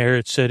in there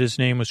it said his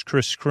name was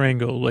Kris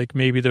Kringle. Like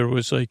maybe there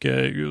was one of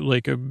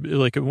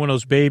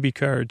those baby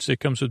cards that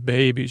comes with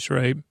babies,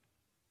 right?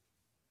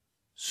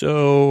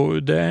 So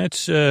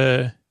that's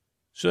how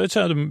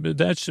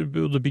that's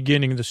the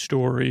beginning of the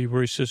story,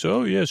 where he says,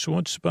 "Oh yes,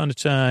 once upon a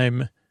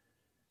time,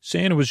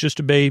 Santa was just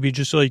a baby,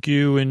 just like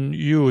you and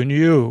you and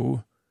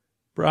you."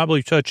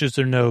 Probably touches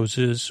their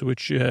noses,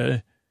 which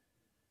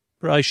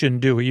probably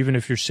shouldn't do, even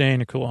if you're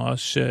Santa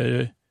Claus.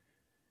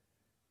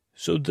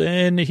 So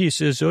then he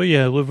says, "Oh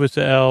yeah, I live with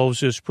the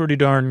elves. It's pretty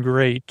darn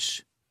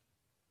great.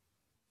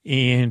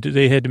 And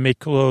they had to make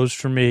clothes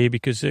for me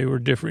because they were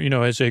different,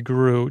 as I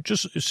grew."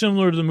 Just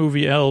similar to the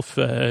movie Elf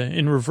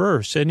in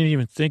reverse. I didn't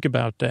even think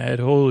about that.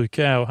 Holy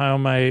cow, how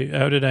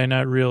did I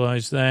not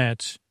realize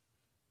that?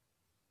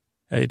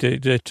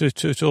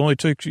 It only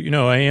took,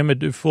 I am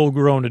a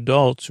full-grown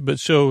adult. But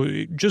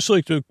so just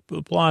like the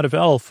plot of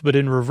Elf, but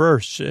in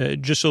reverse,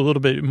 just a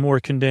little bit more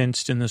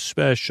condensed in the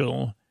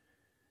special.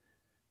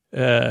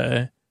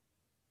 Oh,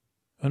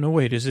 no,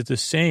 wait, is it the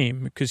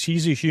same? Because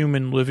he's a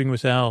human living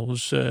with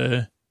elves.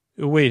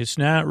 Wait, it's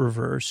not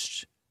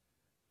reversed.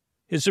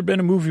 Has there been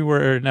a movie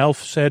where an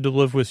elf had to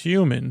live with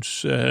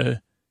humans? I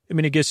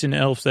guess in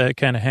Elf that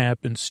kind of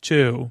happens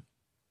too.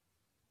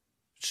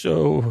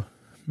 So,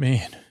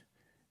 man,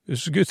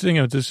 it's a good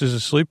thing this is a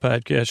sleep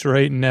podcast,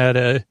 right? And not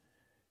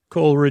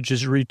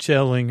Coleridge's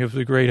retelling of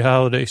the great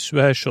holiday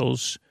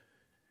specials.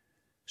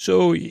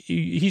 So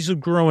he's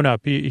growing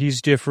up.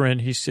 He's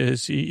different. He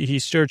says he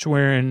starts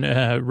wearing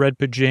red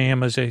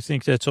pajamas. I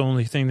think that's the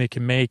only thing that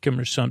can make him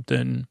or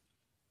something.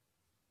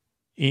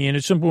 And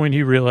at some point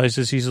he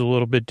realizes he's a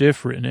little bit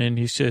different. And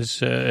he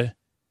says, I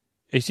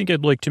think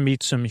I'd like to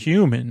meet some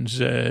humans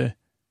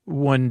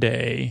one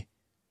day.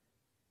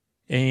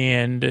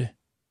 And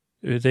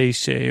they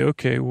say,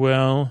 okay,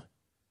 well,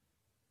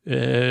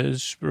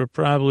 it's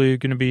probably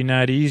going to be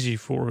not easy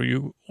for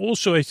you.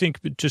 Also, I think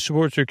to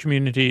support their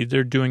community,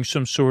 they do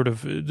some sort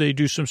of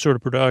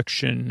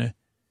production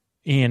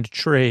and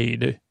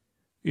trade,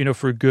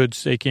 for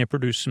goods they can't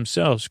produce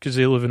themselves because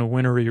they live in a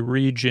wintry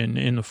region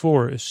in the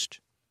forest.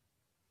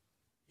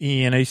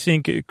 And I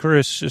think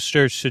Chris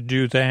starts to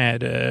do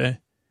that.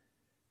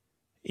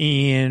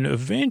 And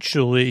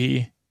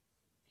eventually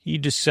he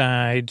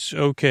decides,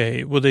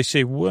 okay, well, they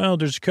say, well,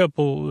 there's a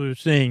couple of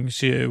things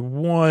here.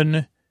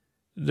 One,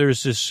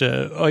 there's this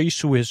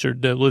ice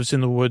wizard that lives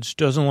in the woods,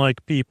 doesn't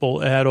like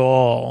people at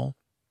all.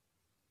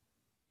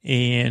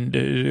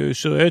 And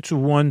so that's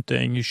one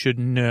thing you should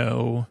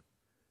know.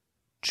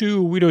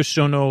 Two, we just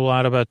don't know a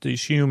lot about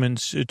these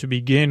humans to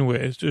begin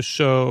with.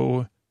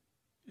 So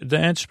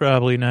that's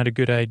probably not a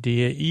good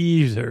idea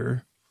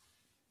either.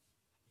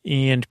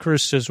 And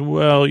Chris says,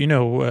 well,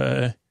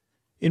 and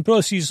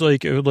plus he's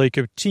like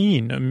a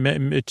teen,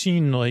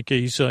 like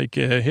he's like,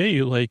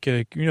 hey, like,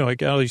 I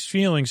got all these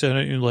feelings that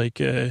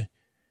I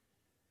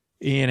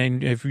and I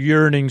have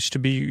yearnings to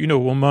be,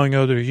 among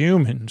other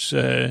humans.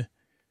 And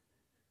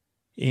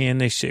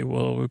they say,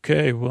 well,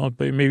 okay, well,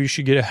 but maybe you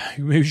should get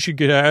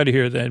out of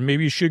here then.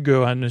 Maybe you should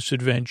go on this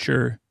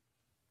adventure.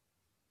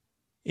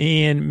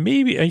 And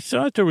maybe I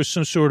thought there was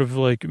some sort of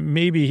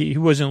maybe he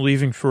wasn't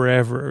leaving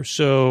forever.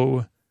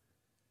 So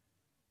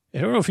I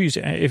don't know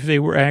if they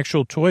were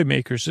actual toy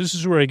makers. This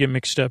is where I get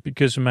mixed up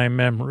because of my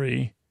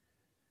memory.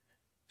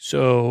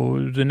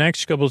 So the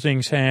next couple of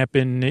things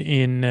happen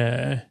in,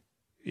 I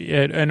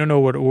don't know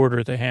what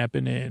order they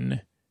happen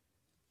in.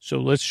 So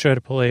let's try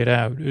to play it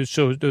out.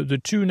 So the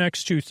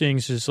next two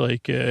things is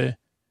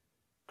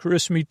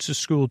Chris meets a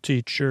school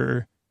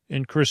teacher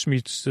and Chris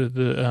meets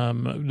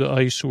the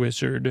ice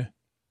wizard.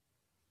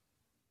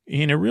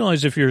 And I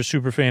realize if you're a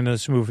super fan of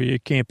this movie,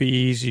 it can't be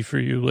easy for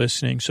you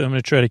listening. So I'm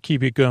going to try to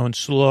keep it going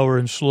slower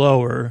and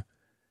slower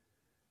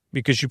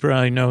because you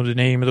probably know the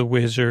name of the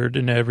wizard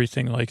and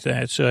everything like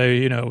that. So,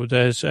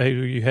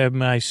 you have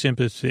my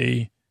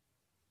sympathy.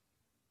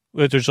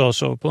 But there's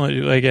also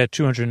plenty, I got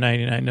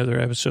 299 other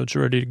episodes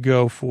ready to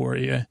go for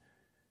you.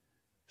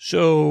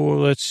 So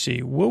let's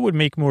see, what would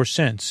make more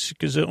sense?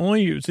 Because the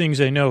only things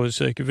I know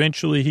is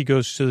eventually he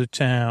goes to the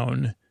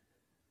town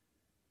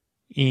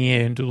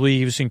and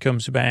leaves and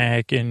comes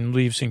back and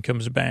leaves and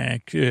comes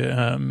back.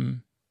 I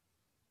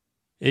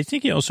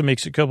think he also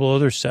makes a couple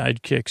other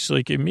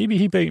sidekicks.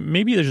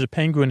 Maybe there's a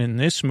penguin in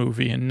this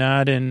movie and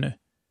not in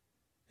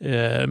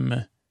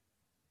the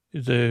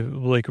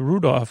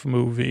Rudolph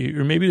movie,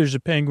 or maybe there's a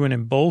penguin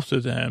in both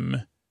of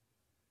them,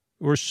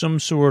 or some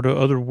sort of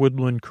other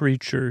woodland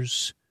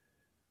creatures.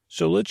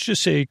 So let's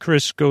just say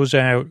Chris goes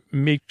out,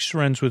 makes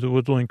friends with the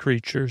woodland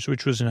creatures,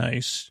 which was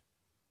nice.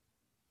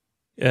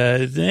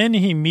 Then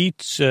he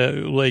meets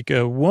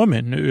a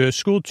woman, a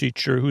school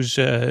teacher who's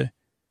I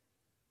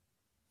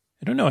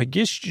don't know, I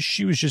guess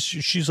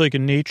she's like a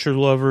nature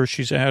lover.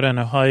 She's out on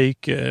a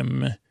hike.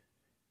 And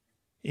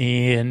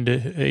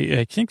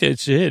I think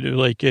that's it.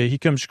 He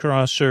comes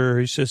across her.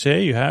 He says,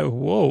 hey,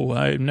 whoa,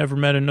 I've never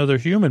met another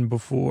human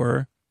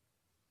before.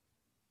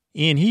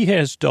 And he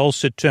has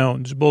dulcet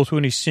tones, both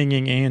when he's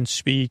singing and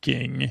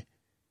speaking.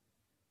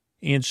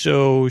 And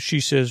so she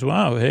says,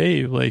 wow,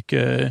 hey,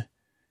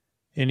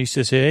 and he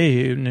says,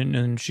 hey,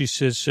 and she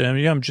says,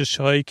 yeah, I'm just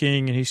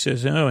hiking. And he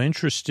says, oh,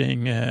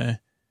 interesting.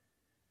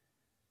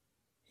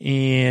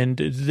 And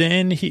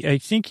then I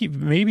think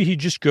maybe he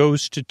just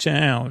goes to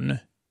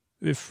town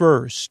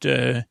first.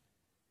 And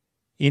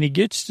he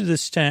gets to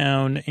this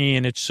town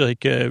and it's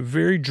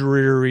very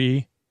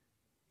dreary.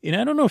 And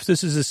I don't know if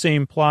this is the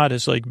same plot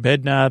as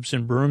Bed Knobs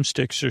and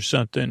Broomsticks or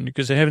something,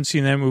 because I haven't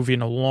seen that movie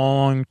in a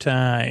long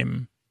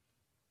time.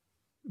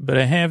 But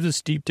I have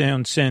this deep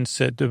down sense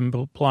that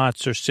the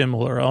plots are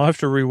similar. I'll have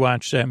to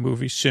rewatch that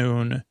movie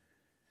soon.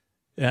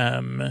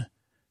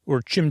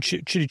 Or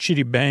Chitty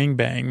Chitty Bang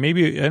Bang.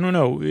 Maybe, I don't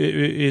know.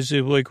 Is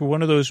it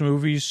one of those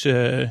movies,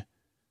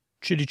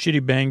 Chitty Chitty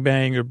Bang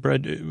Bang or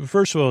Bread?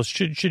 First of all, it's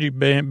Chitty Chitty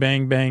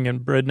Bang Bang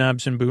and Bread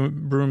Knobs and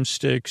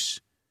Broomsticks.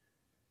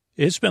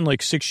 It's been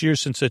 6 years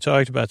since I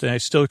talked about that. I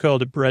still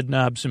called it Bread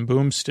Knobs and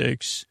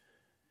Boomsticks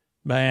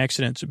by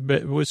accident.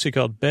 What's it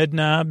called? Bed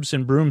Knobs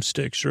and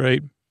Broomsticks,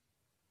 right?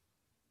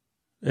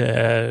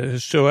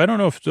 So I don't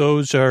know if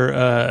those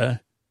are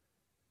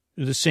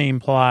the same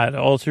plot.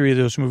 All three of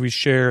those movies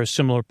share a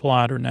similar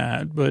plot or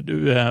not, but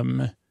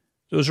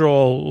those are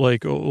all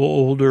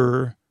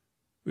older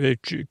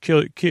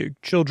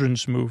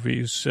children's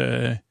movies.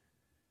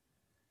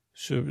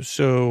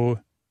 So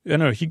I don't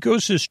know, he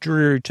goes to this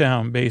dreary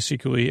town,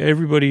 basically.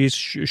 Everybody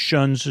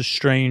shuns a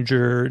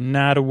stranger,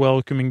 not a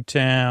welcoming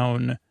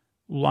town,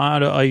 a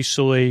lot of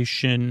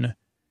isolation,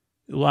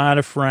 a lot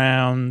of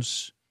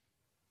frowns,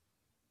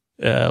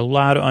 a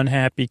lot of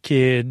unhappy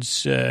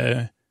kids,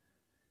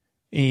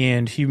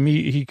 and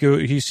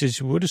he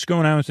says, what is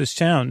going on with this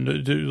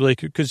town?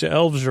 Like, because the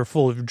elves are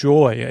full of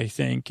joy, I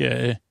think,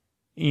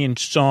 in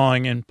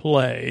song and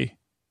play.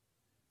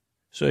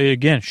 So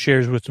again,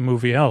 shares with the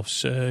movie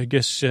Elves. I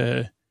guess,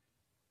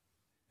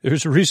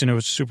 there's a reason it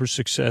was super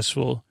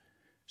successful.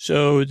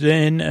 So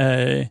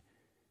then,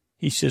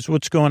 he says,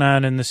 what's going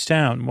on in this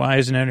town? Why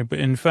isn't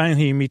anybody? And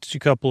finally he meets a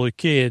couple of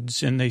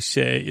kids and he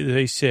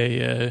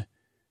says,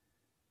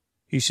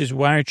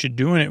 why aren't you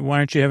doing it? Why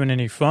aren't you having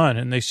any fun?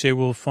 And they say,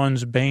 well,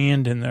 fun's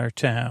banned in our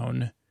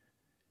town.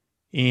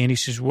 And he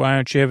says, why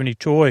aren't you having any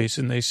toys?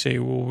 And they say,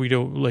 well, we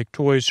don't like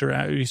toys are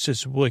out. He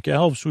says, well, like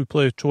elves, we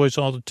play with toys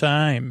all the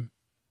time.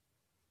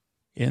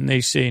 And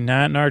they say,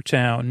 not in our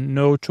town,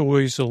 no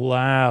toys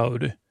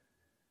allowed.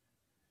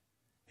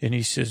 And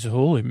he says,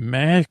 holy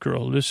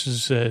mackerel, this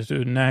is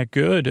not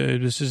good.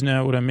 This is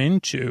not what I'm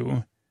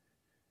into.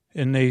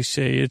 And they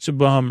say, it's a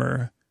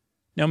bummer.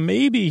 Now,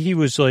 maybe he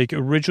was, like,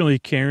 originally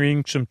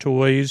carrying some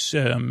toys.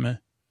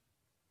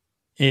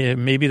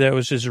 Maybe that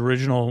was his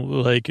original,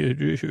 like,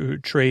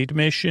 trade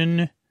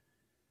mission.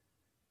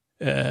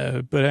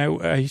 But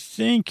I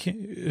think,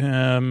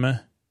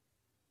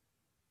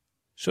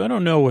 so I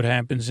don't know what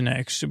happens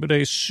next. But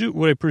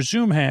what I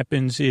presume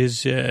happens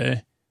is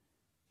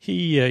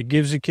he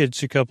gives the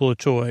kids a couple of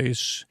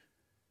toys.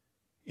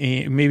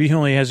 And maybe he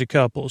only has a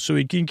couple. So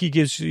he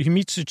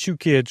meets the two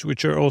kids,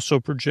 which are also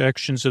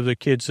projections of the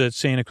kids that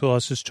Santa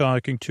Claus is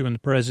talking to in the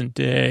present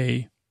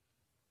day.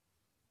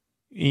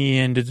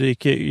 And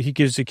he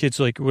gives the kids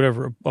like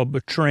whatever,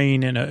 a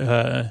train and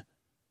a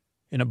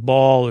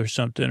ball or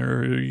something,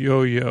 or a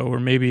yo-yo, or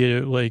maybe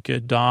like a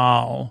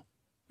doll,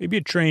 maybe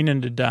a train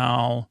and a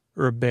doll,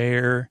 or a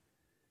bear.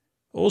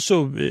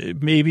 Also,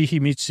 maybe he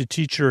meets the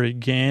teacher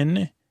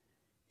again.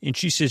 And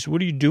she says,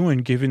 what are you doing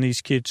giving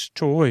these kids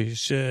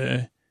toys?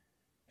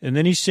 And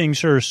then he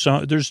sings her a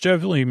song. There's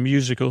definitely a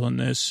musical in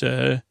this,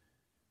 though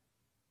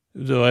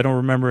I don't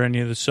remember any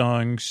of the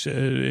songs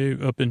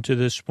up until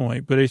this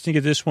point. But I think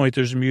at this point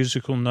there's a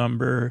musical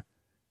number.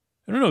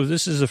 I don't know if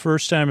this is the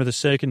first time or the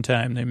second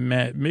time they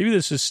met. Maybe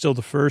this is still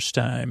the first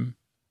time.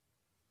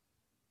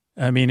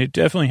 I mean, it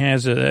definitely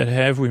has that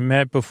have we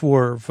met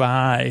before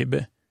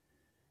vibe.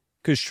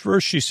 Because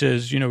first she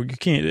says, you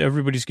can't,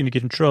 everybody's going to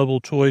get in trouble.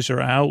 Toys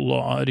are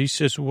outlawed. He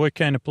says, what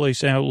kind of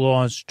place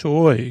outlaws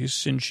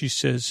toys? And she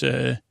says,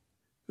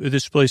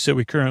 this place that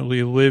we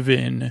currently live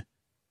in.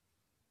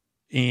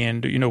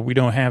 And, we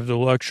don't have the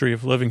luxury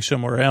of living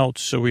somewhere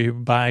else. So we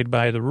abide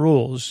by the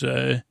rules.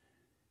 And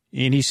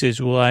he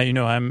says, well,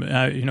 I'm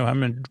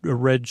in a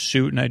red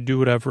suit and I do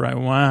whatever I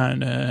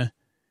want. And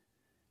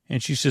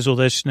she says, well,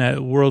 the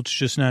world's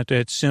just not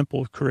that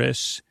simple,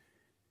 Chris.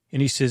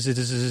 And he says, it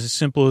is as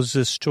simple as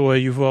this toy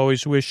you've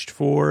always wished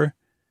for.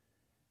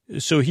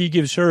 So he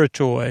gives her a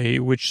toy,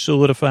 which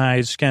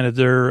solidifies kind of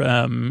their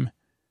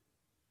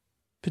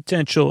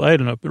potential,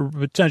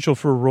 potential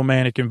for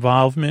romantic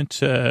involvement.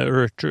 She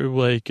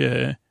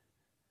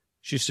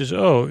says,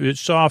 oh, it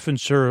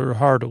softens her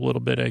heart a little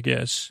bit, I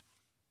guess.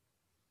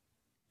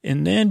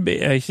 And then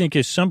I think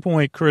at some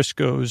point Chris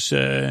goes,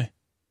 I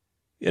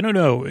don't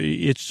know,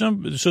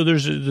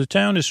 the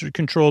town is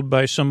controlled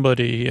by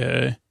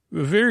somebody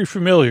very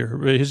familiar.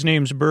 His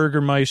name's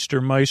Burgermeister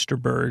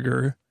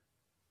Meisterburger,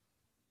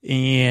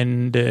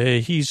 and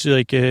he's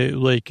like a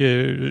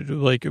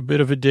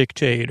bit of a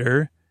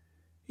dictator,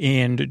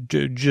 and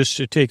just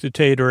to take the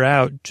tater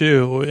out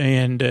too.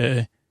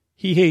 And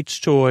he hates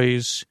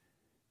toys.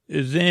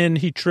 Then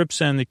he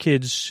trips on the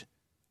kid's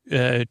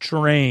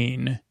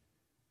train.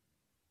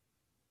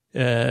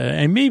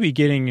 I may be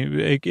getting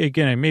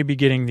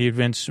the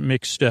events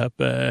mixed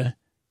up.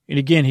 And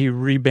again, he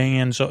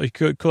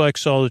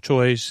collects all the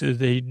toys.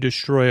 They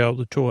destroy all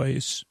the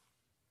toys.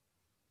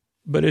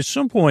 But at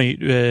some point,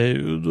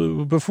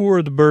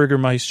 before the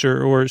Burgermeister,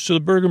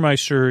 the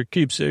Burgermeister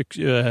keeps,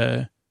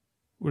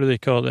 what do they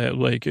call that?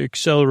 Like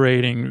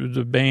accelerating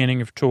the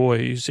banning of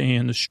toys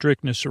and the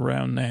strictness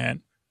around that.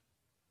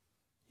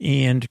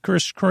 And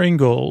Kris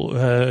Kringle,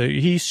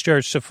 he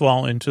starts to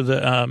fall into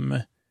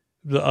the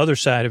other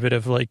side of it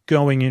of like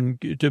going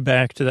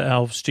back to the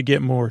elves to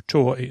get more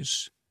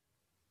toys.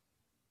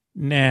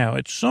 Now,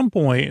 at some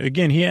point,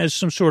 again, he has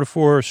some sort of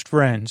forest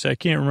friends. I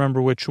can't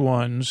remember which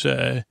ones.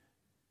 I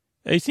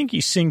think he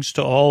sings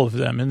to all of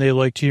them, and they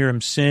like to hear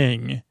him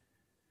sing.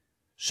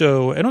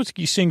 So I don't think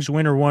he sings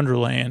Winter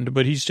Wonderland,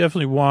 but he's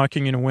definitely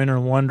walking in a Winter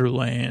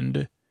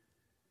Wonderland.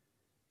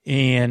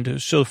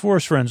 And so the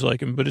forest friends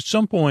like him. But at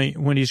some point,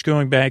 when he's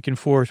going back and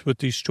forth with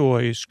these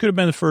toys, could have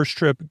been the first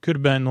trip, could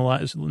have been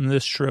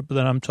this trip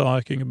that I'm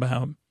talking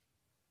about.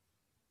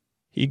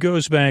 He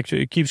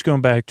keeps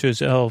going back to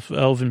his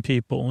elven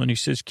people, and he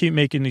says, keep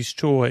making these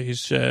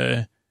toys.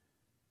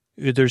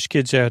 There's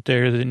kids out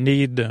there that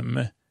need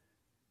them.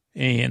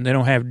 and they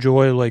don't have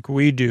joy like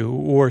we do,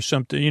 or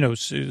something,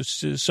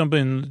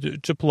 something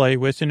to play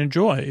with and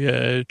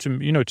enjoy,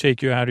 to,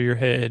 take you out of your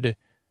head,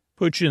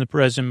 put you in the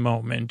present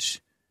moment.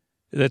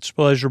 That's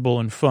pleasurable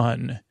and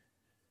fun.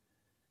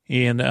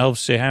 And the elves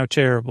say, how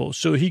terrible.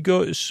 So he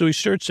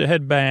starts to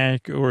head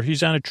back, or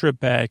he's on a trip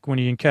back when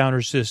he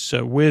encounters this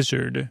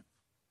wizard.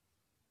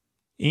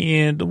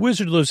 And the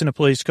wizard lives in a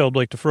place called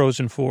like the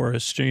Frozen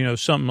Forest,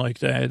 something like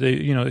that.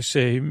 They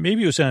say,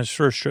 maybe it was on his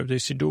first trip. They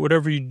say, do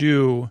whatever you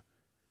do,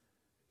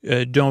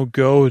 don't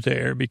go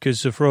there,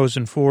 because the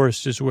Frozen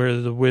Forest is where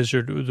the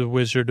wizard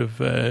of,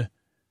 the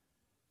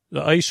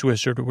ice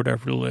wizard or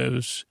whatever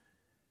lives.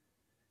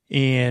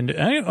 And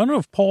I don't know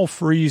if Paul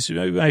Frees,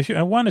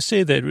 I want to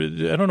say that,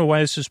 I don't know why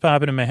this is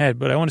popping in my head,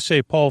 but I want to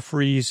say Paul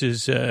Frees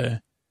is,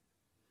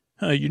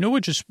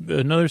 what, just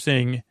another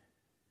thing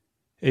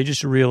I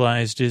just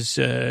realized is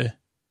that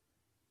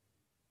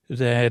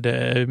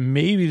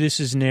maybe this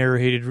is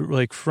narrated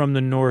like from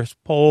the North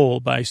Pole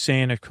by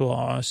Santa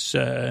Claus.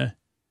 So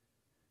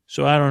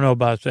I don't know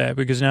about that,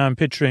 because now I'm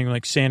picturing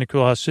like Santa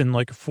Claus in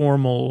like a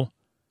formal,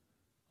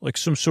 like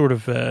some sort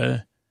of,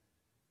 I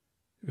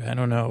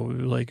don't know,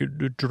 like a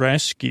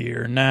dress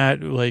gear,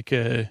 not like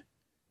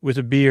with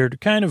a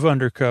beard, kind of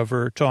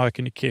undercover,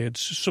 talking to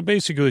kids. So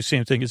basically the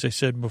same thing as I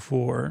said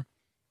before.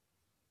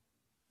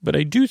 But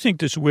I do think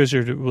this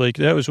wizard, like,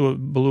 that was what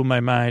blew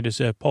my mind, is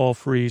that Paul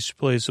Frees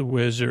plays a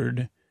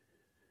wizard.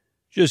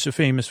 Just a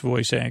famous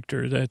voice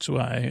actor, that's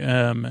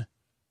why.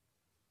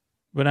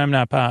 But I'm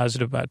not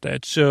positive about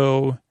that.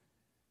 So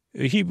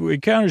he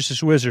encounters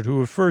this wizard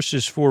who at first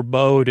is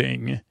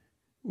foreboding,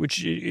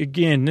 which,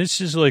 again, this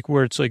is like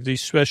where it's like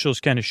these specials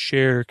kind of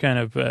share kind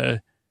of,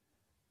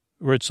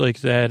 where it's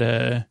like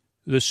that,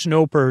 the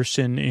snow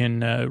person in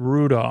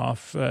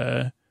Rudolph,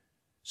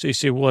 so you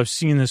say, well, I've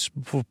seen this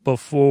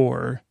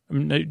before. I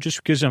mean, just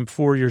because I'm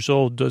 4 years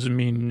old doesn't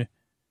mean,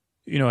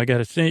 I got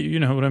to think, you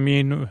know what I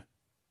mean?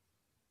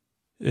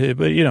 But,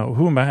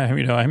 who am I?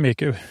 I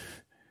make it.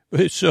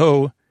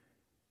 So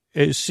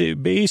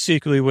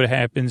basically what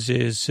happens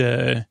is,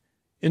 and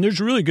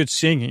there's really good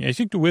singing. I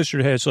think the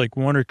wizard has like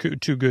one or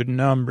two good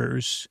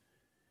numbers,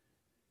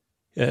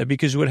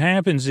 because what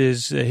happens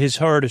is his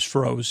heart is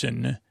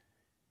frozen,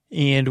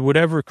 and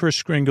whatever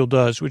Kris Kringle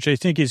does, which I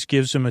think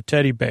gives him a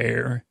teddy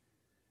bear,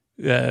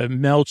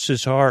 melts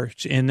his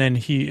heart, and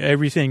then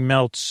everything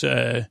melts,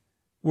 where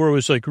it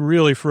was like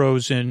really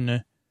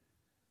frozen,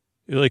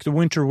 like the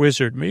Winter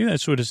Wizard. Maybe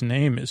that's what his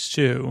name is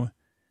too.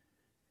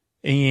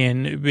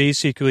 And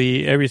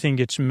basically everything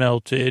gets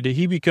melted.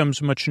 He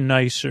becomes much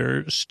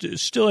nicer,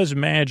 still has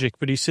magic,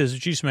 but he says,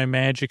 geez, my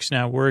magic's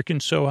not working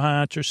so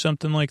hot, or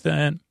something like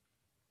that.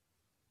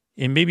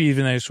 And maybe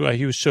even that's why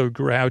he was so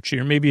grouchy,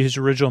 or maybe his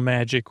original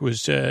magic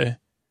was,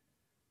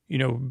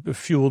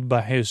 fueled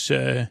by his,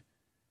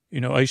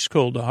 ice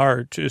cold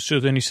heart. So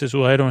then he says,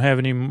 well, I don't have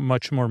any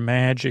much more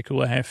magic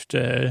left.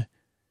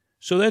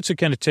 So that's a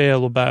kind of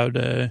tale about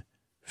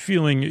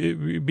being,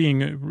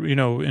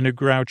 in a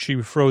grouchy,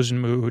 frozen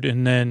mood,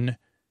 and then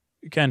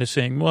kind of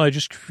saying, well, I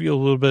just feel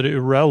a little bit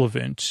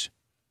irrelevant.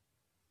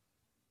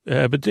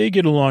 But they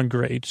get along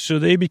great. So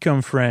they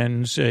become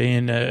friends.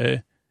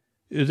 And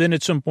then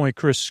at some point,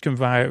 Kris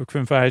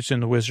confides in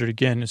the wizard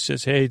again and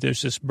says, hey,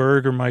 there's this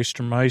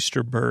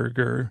Meister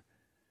Burger,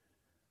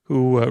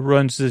 who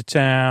runs the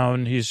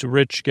town. He's a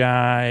rich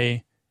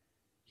guy.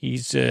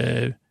 He's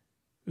a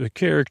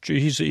character.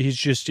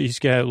 He's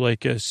got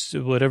like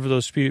whatever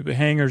those people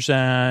hangers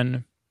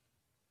on.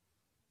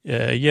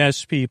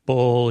 Yes,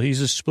 people.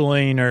 He's a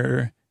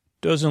splainer.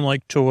 Doesn't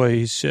like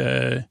toys.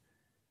 I'm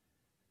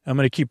going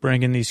to keep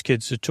bringing these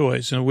kids the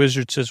toys. And the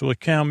wizard says, well,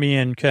 count me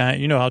in.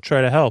 I'll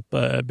try to help,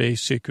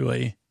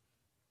 basically.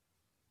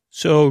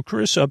 So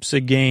Kris ups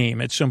the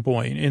game at some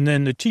point, and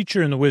then the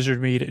teacher and the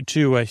wizard meet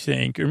too, I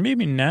think, or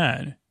maybe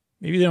not.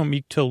 Maybe they don't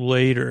meet till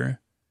later.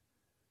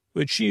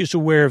 But she is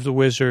aware of the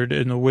wizard,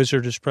 and the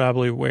wizard is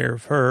probably aware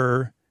of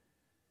her.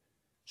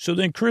 So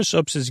then Kris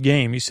ups his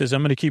game. He says,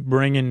 I'm going to keep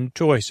bringing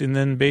toys. And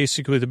then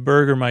basically the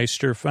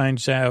Burgermeister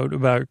finds out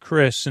about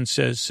Kris and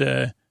says,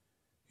 have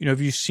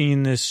you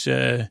seen this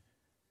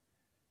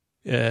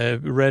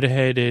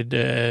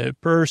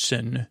red-headed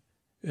person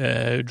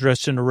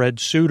dressed in a red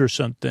suit or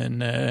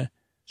something?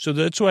 So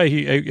that's why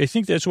I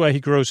think that's why he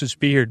grows his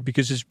beard,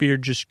 because his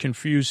beard just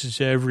confuses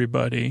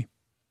everybody.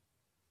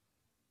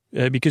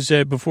 Because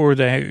before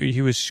that,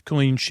 he was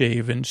clean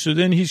shaven. So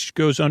then he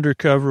goes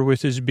undercover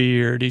with his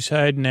beard. He's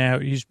hiding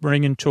out. He's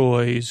bringing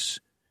toys.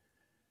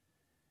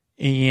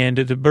 And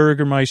the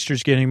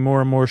Burgermeister's getting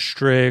more and more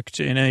strict.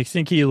 And I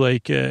think he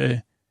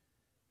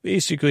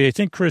basically, I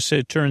think Kris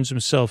turns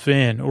himself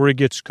in, or he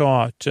gets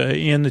caught.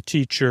 And the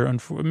teacher,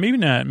 maybe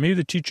not. Maybe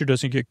the teacher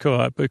doesn't get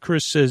caught. But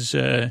Kris says,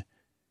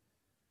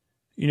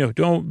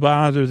 don't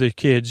bother the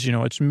kids.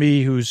 It's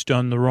me who's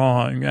done the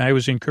wrong. I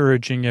was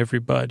encouraging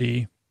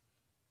everybody.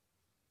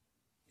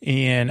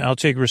 And I'll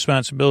take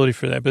responsibility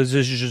for that. But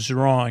this is just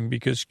wrong,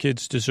 because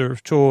kids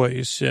deserve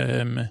toys.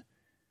 And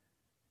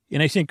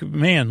And I think,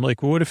 man,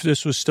 like, what if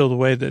this was still the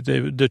way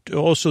that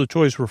also the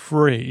toys were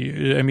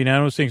free? I mean, I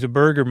don't think the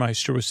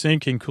Burgermeister was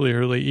thinking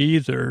clearly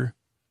either.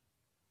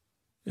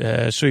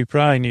 So he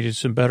probably needed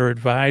some better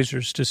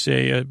advisors to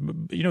say,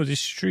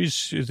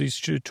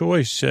 these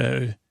toys,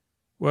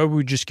 why would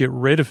we just get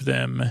rid of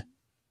them?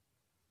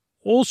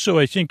 Also,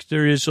 I think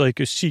there is like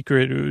a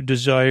secret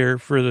desire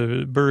for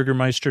the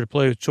Burgermeister to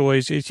play with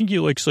toys. I think he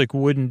likes like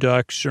wooden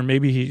ducks, or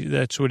maybe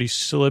that's what he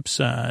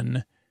slips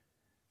on.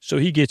 So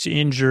he gets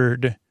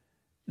injured.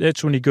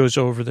 That's when he goes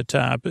over the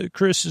top.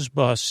 Chris is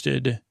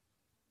busted.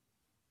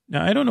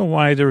 Now, I don't know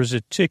why there was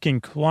a ticking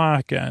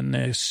clock on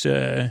this,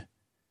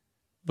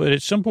 but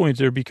at some point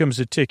there becomes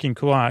a ticking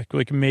clock.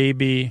 Like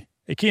maybe,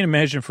 I can't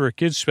imagine for a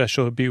kid's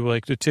special it'd be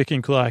like the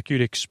ticking clock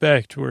you'd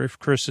expect, where if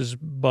Chris is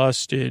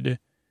busted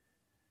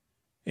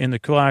and the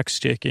clock's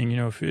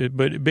ticking,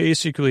 but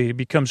basically it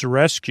becomes a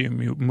rescue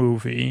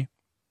movie.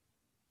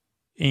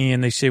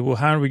 And they say, well,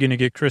 how are we going to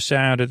get Chris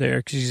out of there?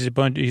 Because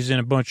he's in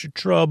a bunch of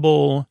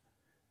trouble.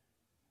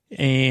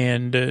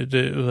 And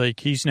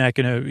he's not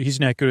gonna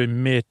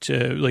admit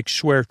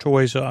swear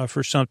toys off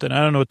or something.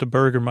 I don't know what the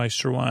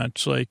Burgermeister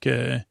wants.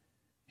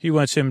 He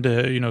wants him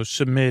to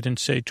submit and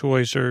say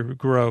toys are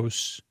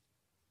gross.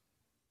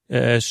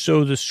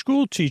 So the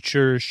school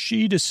teacher,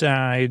 she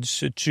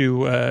decides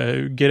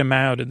to get him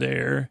out of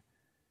there,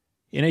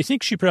 and I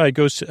think she probably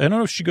goes. I don't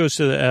know if she goes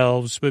to the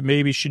elves, but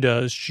maybe she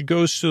does. She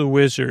goes to the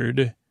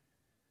wizard,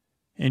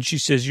 and she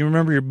says, "You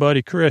remember your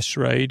buddy Chris,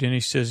 right?" And he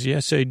says,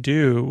 "Yes, I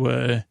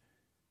do.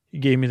 He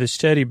gave me this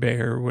teddy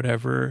bear or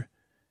whatever."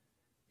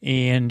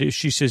 And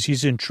she says,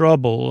 he's in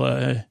trouble.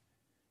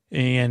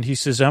 And he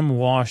says, I'm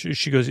washed.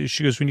 She goes,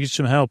 we need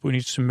some help. We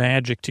need some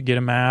magic to get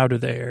him out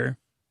of there.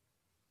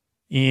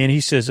 And he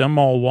says, I'm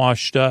all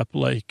washed up.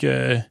 I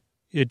can't,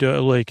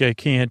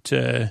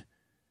 I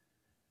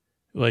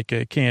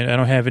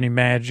don't have any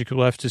magic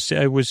left to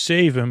say. I would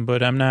save him,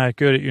 but I'm not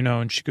good at,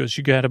 and she goes,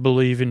 you got to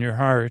believe in your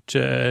heart.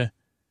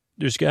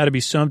 There's got to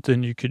be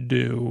something you could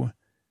do.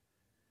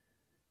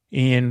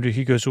 And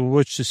he goes, well,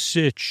 what's the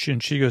sitch?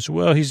 And she goes,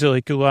 well, he's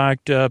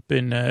locked up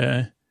in,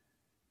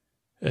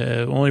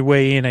 only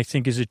way in, I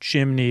think, is a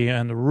chimney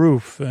on the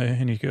roof.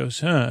 And he goes,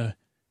 huh?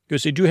 He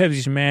goes, they do have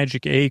these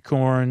magic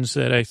acorns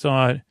that I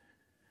thought,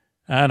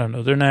 I don't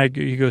know, they're not,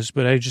 he goes,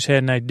 but I just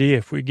had an idea.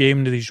 If we gave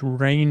them to these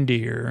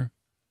reindeer,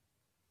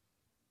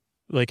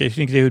 I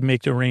think they would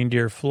make the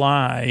reindeer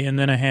fly. And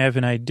then I have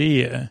an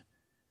idea.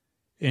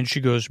 And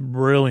she goes,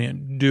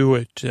 brilliant, do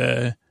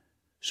it.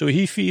 So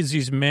he feeds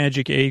these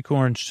magic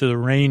acorns to the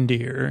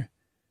reindeer.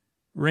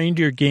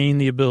 Reindeer gain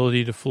the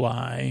ability to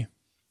fly.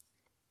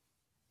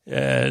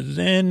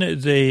 Then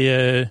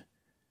they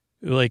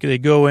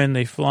go in,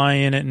 they fly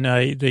in at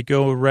night. They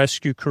go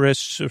rescue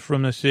Chris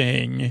from the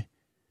thing.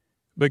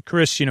 But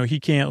Chris, he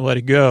can't let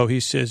it go. He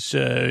says,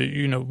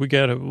 we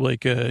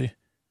gotta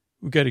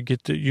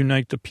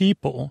unite the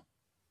people,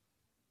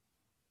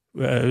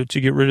 to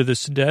get rid of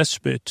this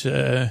despot,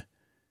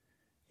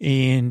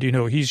 and,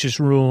 he's just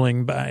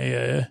ruling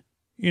by,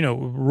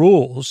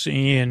 rules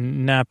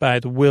and not by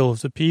the will of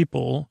the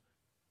people.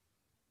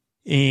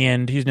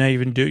 And he's not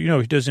even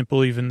he doesn't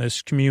believe in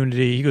this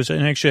community. He goes,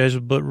 and actually I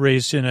was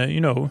raised in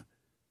a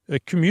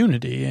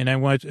community. And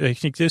I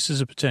think this is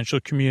a potential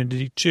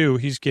community too.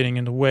 He's getting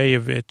in the way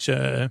of it.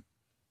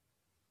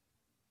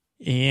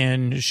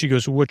 And she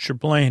goes, what's your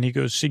plan? He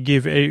goes,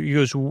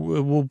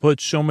 we'll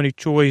put so many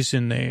toys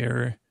in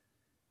there.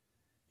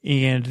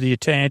 And the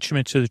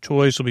attachment to the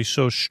toys will be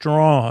so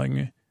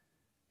strong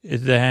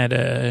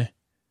that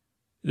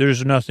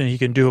there's nothing he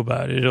can do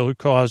about it. It'll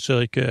cause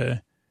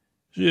a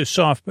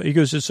soft. He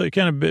goes, it's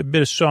kind of a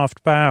bit of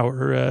soft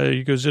power.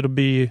 He goes, this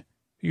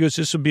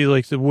will be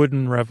like the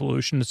wooden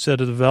revolution instead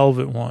of the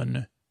velvet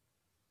one.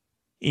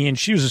 And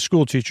she was a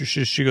school teacher.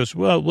 She goes,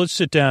 well, let's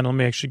sit down. Let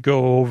me actually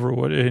go over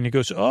what. And he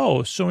goes,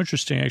 oh, so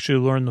interesting. I actually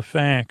learned the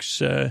facts,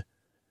 but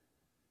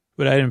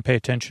I didn't pay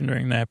attention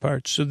during that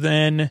part. So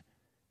then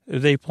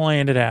they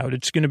planned it out.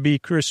 It's going to be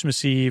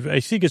Christmas Eve. I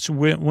think it's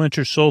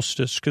winter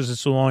solstice because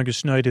it's the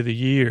longest night of the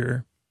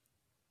year.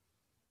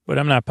 But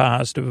I'm not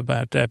positive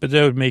about that. But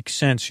that would make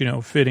sense,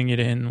 fitting it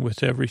in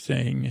with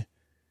everything.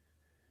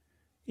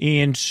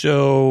 And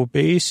so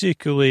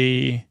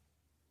basically,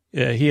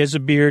 he has a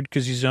beard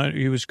because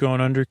he was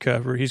going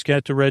undercover. He's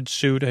got the red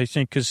suit, I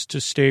think, because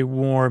to stay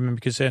warm and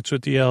because that's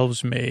what the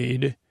elves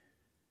made.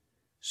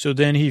 So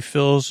then he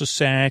fills a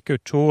sack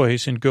of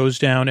toys and goes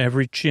down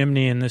every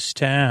chimney in this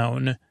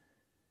town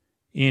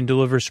and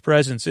delivers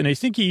presents. And I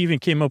think he even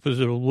came up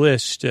with a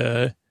list,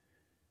 it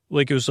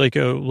was like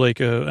a what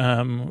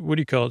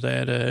do you call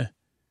that? A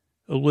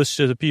list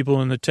of the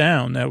people in the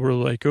town that were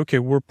like, okay,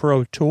 we're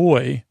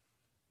pro-toy.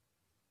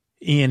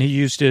 And he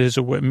used it as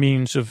a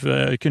means of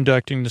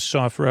conducting the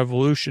soft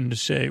revolution to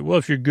say, well,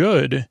 if you're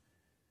good,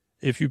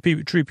 if you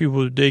treat people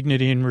with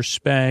dignity and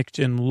respect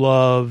and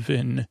love,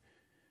 and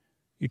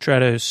you try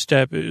to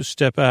step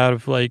out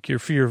of your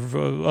fear of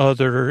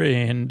other,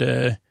 and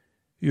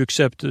you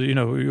accept,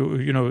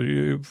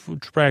 you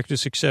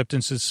practice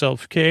acceptance and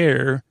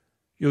self-care,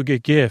 you'll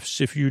get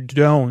gifts. If you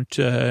don't,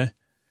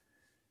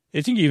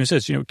 I think he even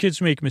says,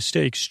 kids make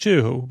mistakes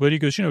too, but he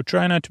goes,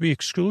 try not to be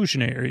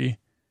exclusionary.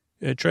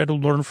 Try to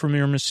learn from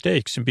your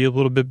mistakes and be a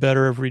little bit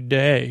better every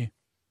day.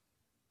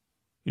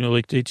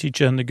 Like they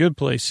teach on The Good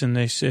Place, and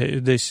they say,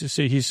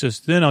 he says,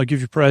 then I'll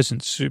give you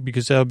presents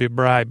because that'll be a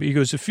bribe. He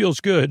goes, it feels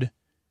good,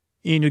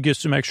 and you'll get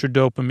some extra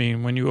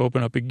dopamine when you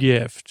open up a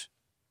gift.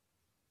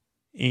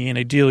 And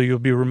ideally, you'll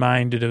be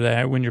reminded of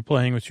that when you're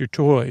playing with your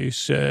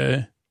toys.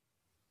 And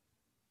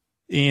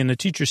the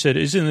teacher said,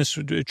 isn't this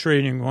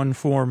trading one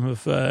form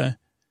of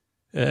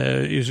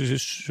is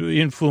this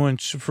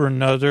influence for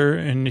another?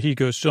 And he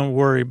goes, don't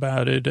worry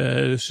about it.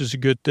 This is a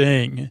good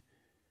thing.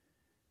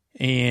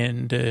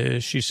 And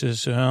she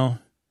says, well,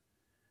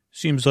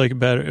 seems like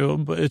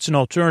it's an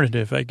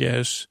alternative, I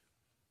guess.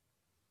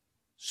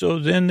 So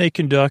then they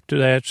conduct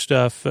that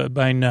stuff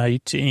by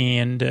night,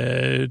 and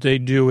they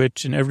do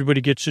it, and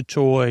everybody gets a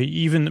toy.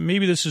 Even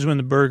maybe this is when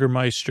the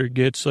Burgermeister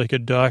gets like a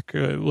duck,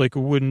 like a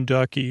wooden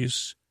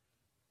duckies.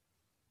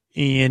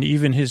 And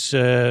even his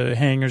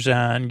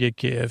hangers-on get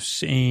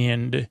gifts,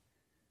 and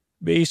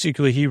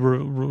basically he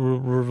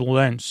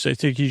relents. I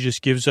think he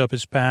just gives up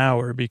his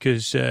power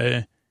because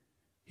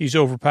he's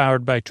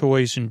overpowered by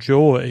toys and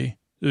joy,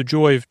 the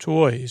joy of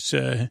toys,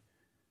 the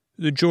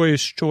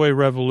joyous toy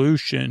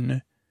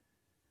revolution.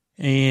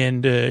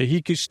 And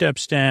he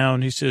steps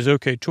down. He says,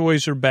 okay,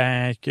 toys are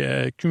back,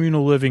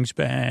 communal living's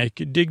back,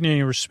 dignity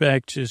and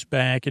respect is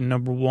back in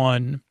number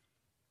one.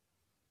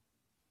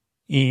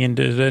 And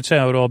that's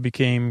how it all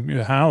became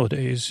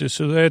holidays.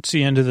 So that's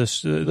the end of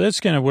this. That's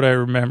kind of what I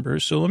remember.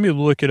 So let me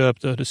look it up,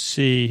 though, to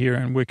see here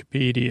on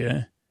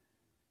Wikipedia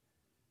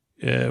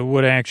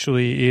what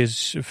actually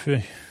is,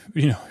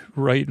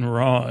 right and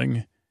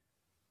wrong.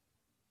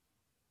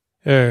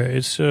 All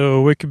right,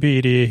 so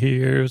Wikipedia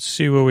here. Let's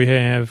see what we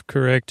have,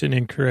 correct and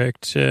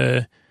incorrect.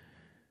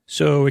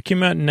 So it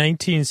came out in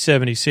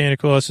 1970. Santa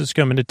Claus is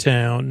Coming to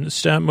Town.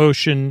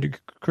 Stop-motion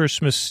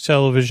Christmas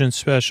television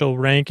special,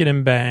 Rankin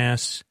and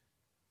Bass.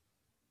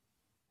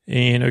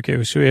 And,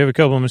 okay, so we have a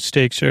couple of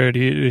mistakes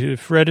already.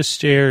 Fred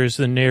Astaire is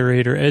the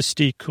narrator.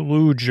 S.D.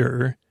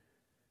 Kluger.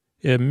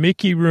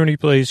 Mickey Rooney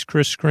plays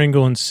Kris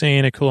Kringle and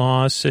Santa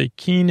Claus.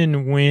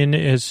 Keenan Wynn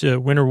as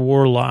Winter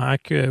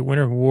Warlock.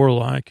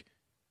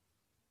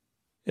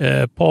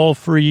 Paul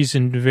Frees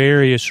in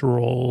various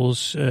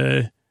roles.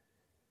 And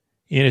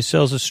it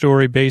tells a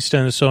story based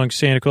on the song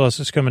Santa Claus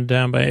is Coming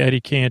Down by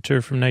Eddie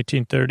Cantor from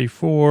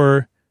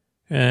 1934.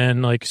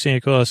 And, like,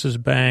 Santa Claus's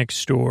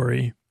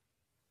backstory.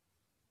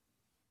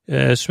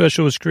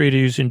 Special was created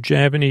using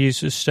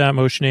Japanese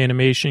stop-motion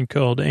animation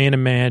called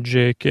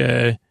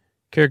Animagic.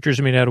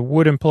 Characters made out of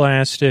wood and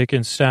plastic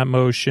and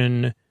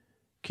stop-motion.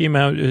 Came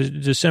out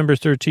December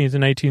 13th,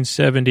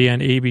 1970 on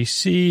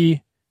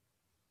ABC.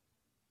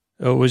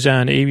 It was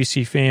on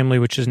ABC Family,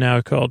 which is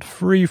now called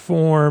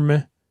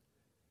Freeform.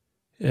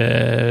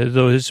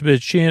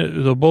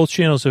 Though both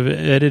channels have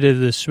edited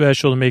the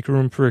special to make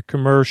room for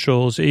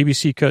commercials,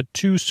 ABC cut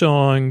 2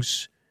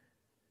 songs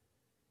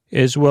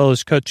as well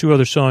as cut 2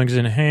 other songs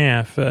in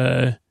half.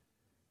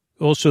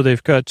 Also,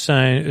 they've cut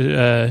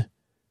stuff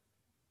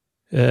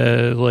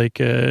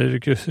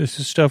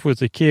with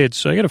the kids.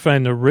 So I got to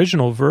find the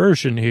original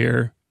version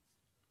here.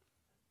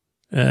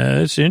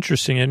 That's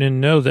interesting. I didn't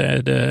know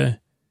that.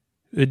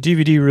 The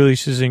DVD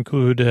releases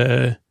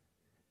include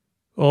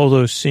all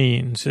those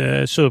scenes.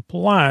 So the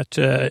plot,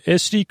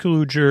 S.D.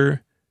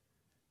 Kluger,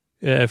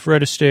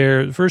 Fred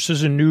Astaire. First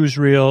is a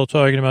newsreel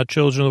talking about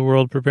children of the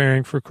world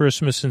preparing for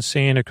Christmas and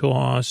Santa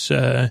Claus.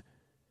 Though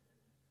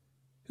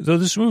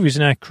this movie's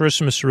not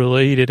Christmas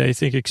related, I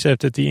think,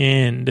 except at the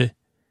end.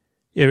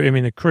 I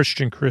mean, the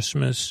Christian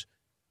Christmas.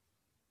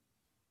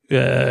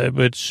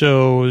 But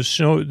so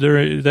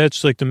there,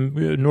 that's like the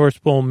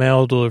North Pole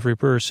mail delivery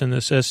person,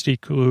 this S.D.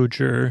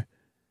 Kluger.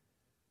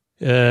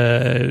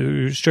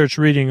 Starts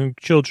reading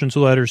children's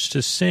letters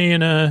to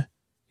Santa.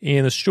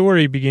 And the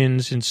story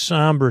begins in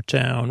Somber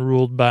Town,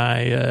 ruled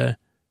by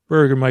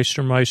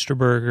Burgermeister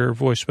Meisterburger,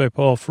 voiced by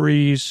Paul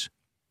Frees.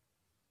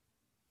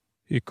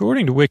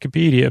 According to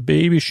Wikipedia, a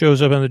baby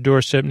shows up on the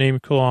doorstep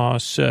named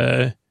Claus,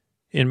 and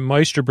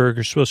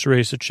Meisterburger's supposed to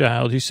raise the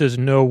child. He says,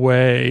 no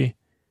way.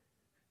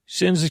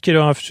 Sends the kid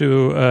off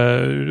to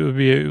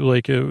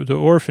the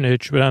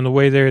orphanage, but on the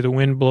way there, the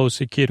wind blows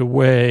the kid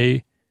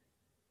away.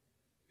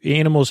 The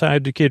animals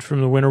hide the kid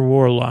from the Winter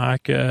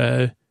Warlock,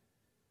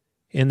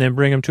 and then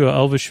bring him to an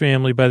elvish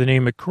family by the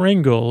name of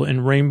Kringle in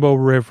Rainbow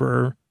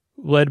River,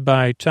 led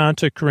by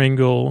Tanta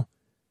Kringle,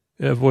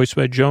 voiced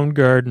by Joan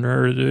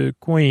Gardner, the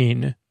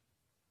queen,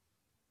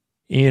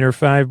 and her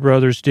 5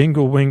 brothers,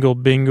 Dingle, Wingle,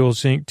 Bingle,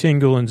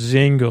 Tingle, and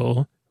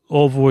Zingle,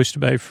 all voiced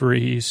by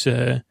Freeze.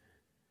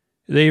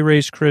 They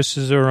raised Chris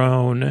as their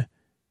own.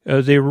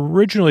 They were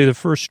originally the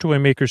first toy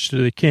makers to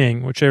the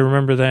king, which I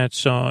remember that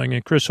song,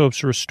 and Chris hopes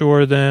to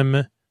restore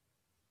them.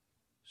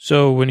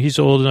 So when he's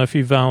old enough,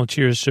 he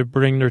volunteers to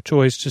bring their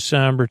toys to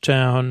Somber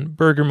Town.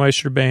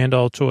 Burgermeister banned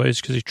all toys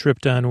because he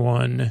tripped on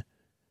one,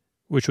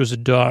 which was a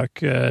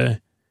duck.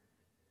 And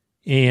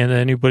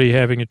anybody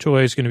having a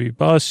toy is going to be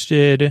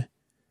busted.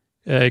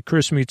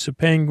 Chris meets a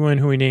penguin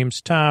who he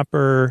names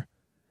Topper.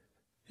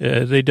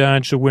 They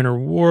dodge the winter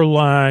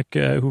warlock,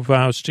 who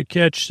vows to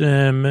catch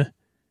them. And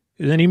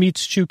then he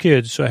meets two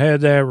kids, so I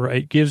had that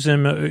right. Gives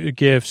them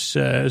gifts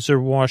as they're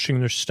washing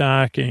their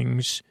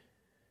stockings.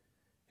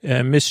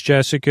 Miss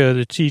Jessica,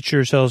 the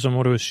teacher, tells him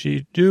what was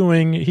she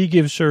doing. He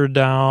gives her a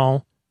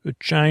doll, a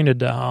China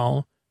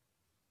doll.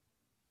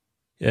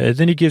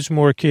 Then he gives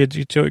more kids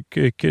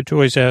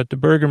toys out. The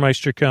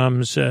Burgermeister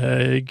comes,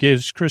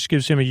 Chris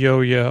gives him a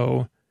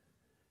yo-yo.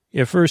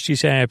 At first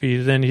he's happy,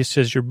 then he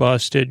says, you're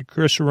busted.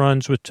 Chris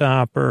runs with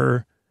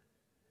Topper.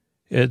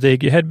 They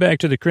head back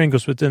to the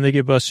Kringles, but then they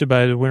get busted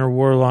by the Winter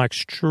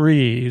Warlock's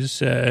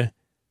trees.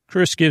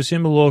 Chris gives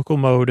him a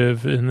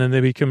locomotive, and then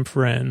they become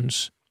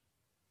friends.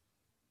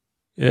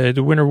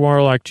 The Winter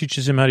Warlock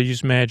teaches him how to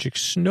use magic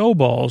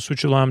snowballs,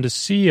 which allow him to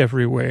see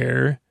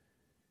everywhere.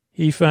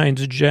 He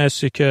finds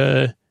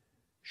Jessica.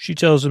 She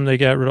tells him they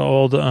got rid of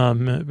all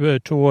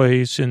the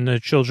toys, and the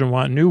children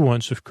want new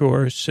ones, of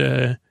course.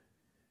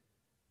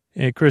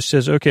 And Chris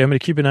says, okay, I'm going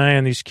to keep an eye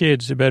on these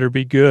kids. They better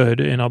be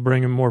good, and I'll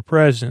bring them more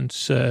presents.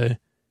 So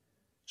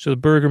the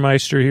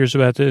Burgermeister hears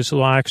about this,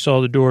 locks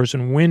all the doors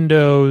and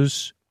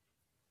windows.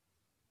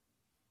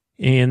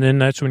 And then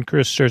that's when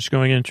Chris starts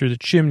going in through the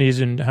chimneys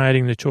and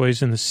hiding the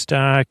toys in the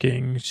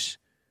stockings.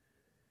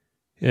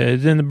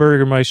 Then the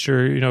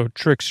Burgermeister,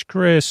 tricks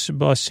Chris,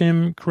 busts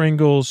him,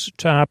 Kringles,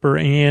 Topper,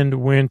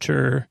 and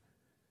Winter.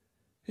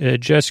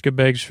 Jessica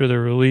begs for their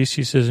release.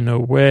 He says, no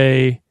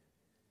way.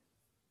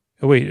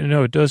 Oh, wait,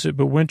 no, it doesn't.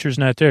 But Winter's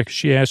not there because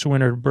she asks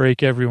Winter to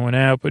break everyone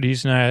out, but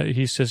he's not.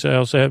 He says, I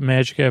also have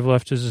magic I have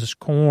left is this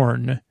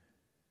corn.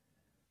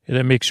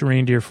 That makes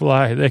reindeer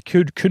fly. That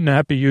could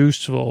not be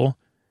useful.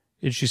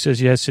 And she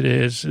says, yes, it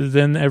is.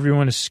 Then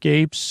everyone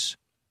escapes.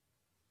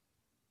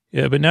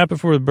 Yeah, but not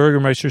before the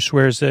Burgermeister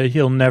swears that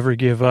he'll never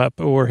give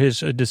up, or his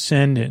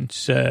descendants.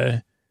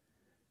 So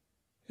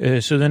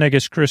then I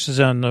guess Chris is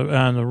on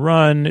the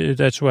run.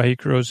 That's why he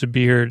grows a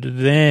beard.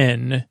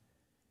 Then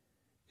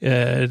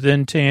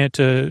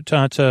Tanta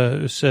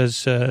says,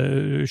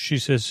 she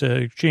says,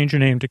 change your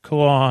name to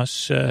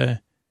Claus.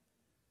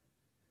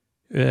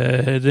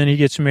 Then he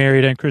gets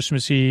married on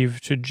Christmas Eve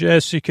to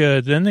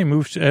Jessica. Then they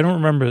move to, I don't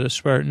remember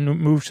this part,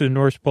 move to the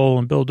North Pole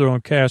and build their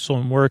own castle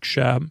and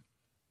workshop.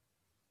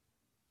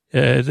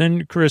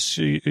 Then Chris,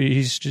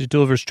 he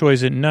delivers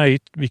toys at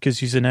night because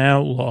he's an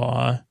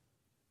outlaw.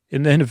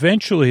 And then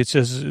eventually it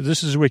says,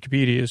 this is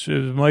Wikipedia, so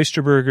the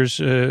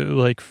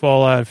Meisterburgers,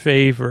 fall out of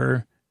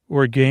favor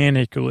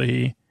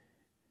organically,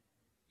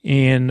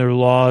 and their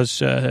laws,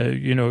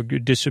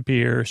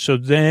 disappear. So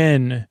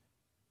then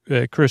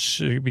Chris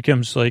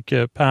becomes,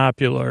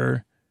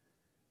 popular,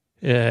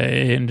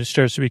 and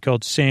starts to be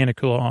called Santa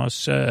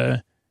Claus,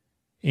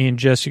 and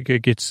Jessica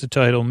gets the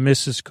title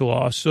Mrs.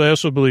 Claus. So I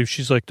also believe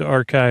she's like the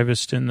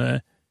archivist and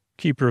the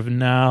keeper of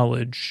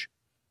knowledge.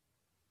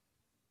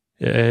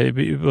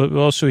 But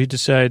also he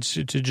decides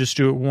to just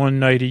do it one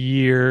night a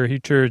year. He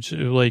turns,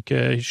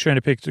 he's trying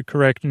to pick the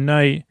correct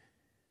night.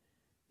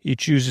 He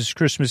chooses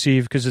Christmas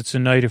Eve because it's a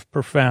night of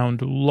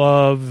profound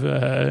love.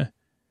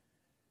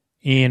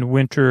 And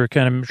Winter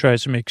kind of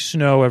tries to make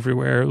snow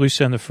everywhere, at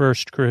least on the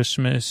first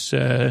Christmas.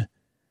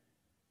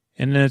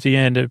 And then at the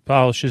end, it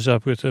polishes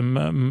up with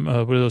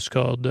what is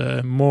called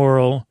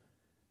moral.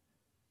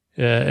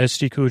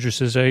 S.D. Kluger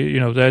says,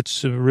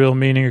 that's the real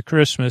meaning of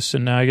Christmas,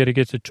 and now I got to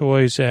get the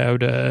toys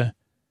out. And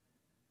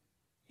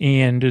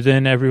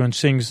then everyone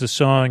sings the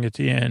song at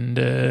the end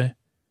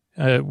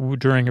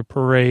during a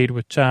parade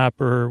with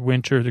Topper,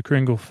 Winter, the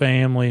Kringle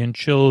family, and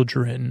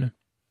children.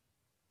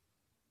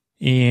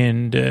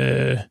 And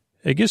I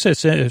guess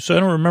that's it. So I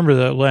don't remember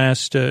that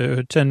last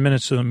 10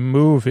 minutes of the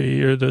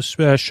movie or the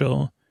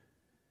special.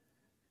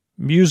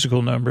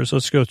 Musical numbers,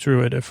 let's go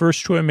through it.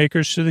 First, Toy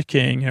Makers to the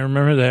King. I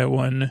remember that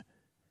one.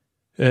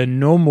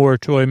 No More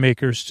Toy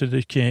Makers to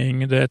the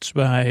King. That's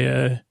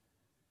by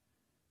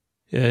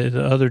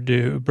the other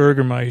dude,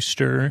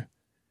 Burgermeister.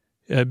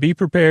 Be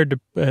prepared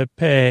to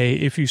pay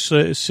if you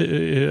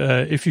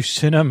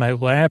sit on my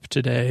lap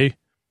today.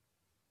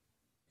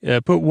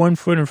 Put one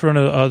foot in front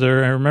of the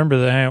other. I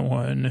remember that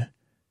one.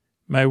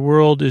 My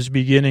World is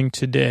Beginning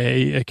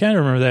Today. I kind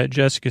of remember that.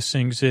 Jessica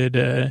sings it.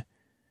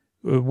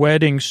 A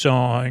wedding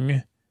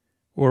song,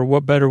 or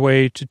What Better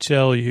Way to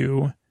Tell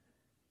You,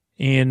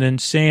 and then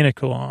Santa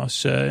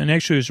Claus. And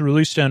actually it was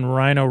released on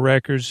Rhino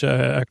Records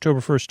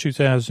October 1st,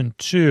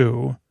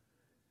 2002.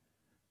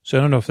 So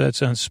I don't know if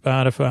that's on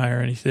Spotify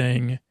or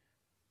anything.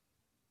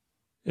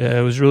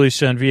 It was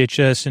released on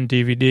VHS and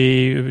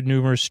DVD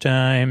numerous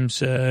times.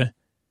 The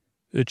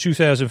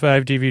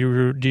 2005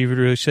 DVD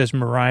release has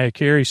Mariah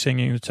Carey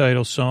singing the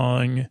title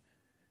song.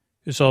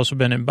 It's also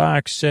been in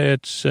box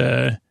sets.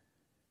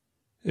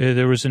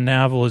 There was a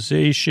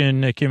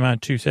novelization that came out in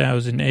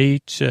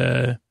 2008.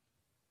 So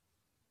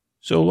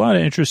a lot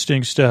of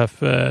interesting stuff.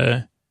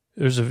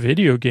 There's a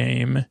video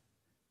game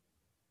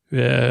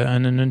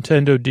on the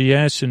Nintendo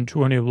DS in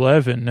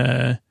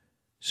 2011.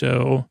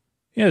 So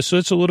it's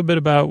a little bit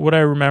about what I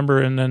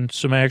remember, and then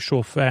some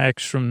actual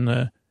facts from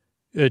the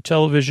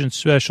television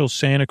special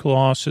Santa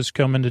Claus is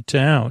Coming to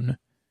Town.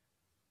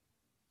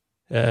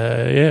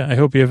 Yeah, I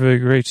hope you have a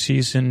great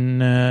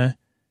season,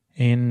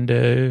 and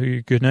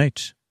good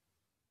night.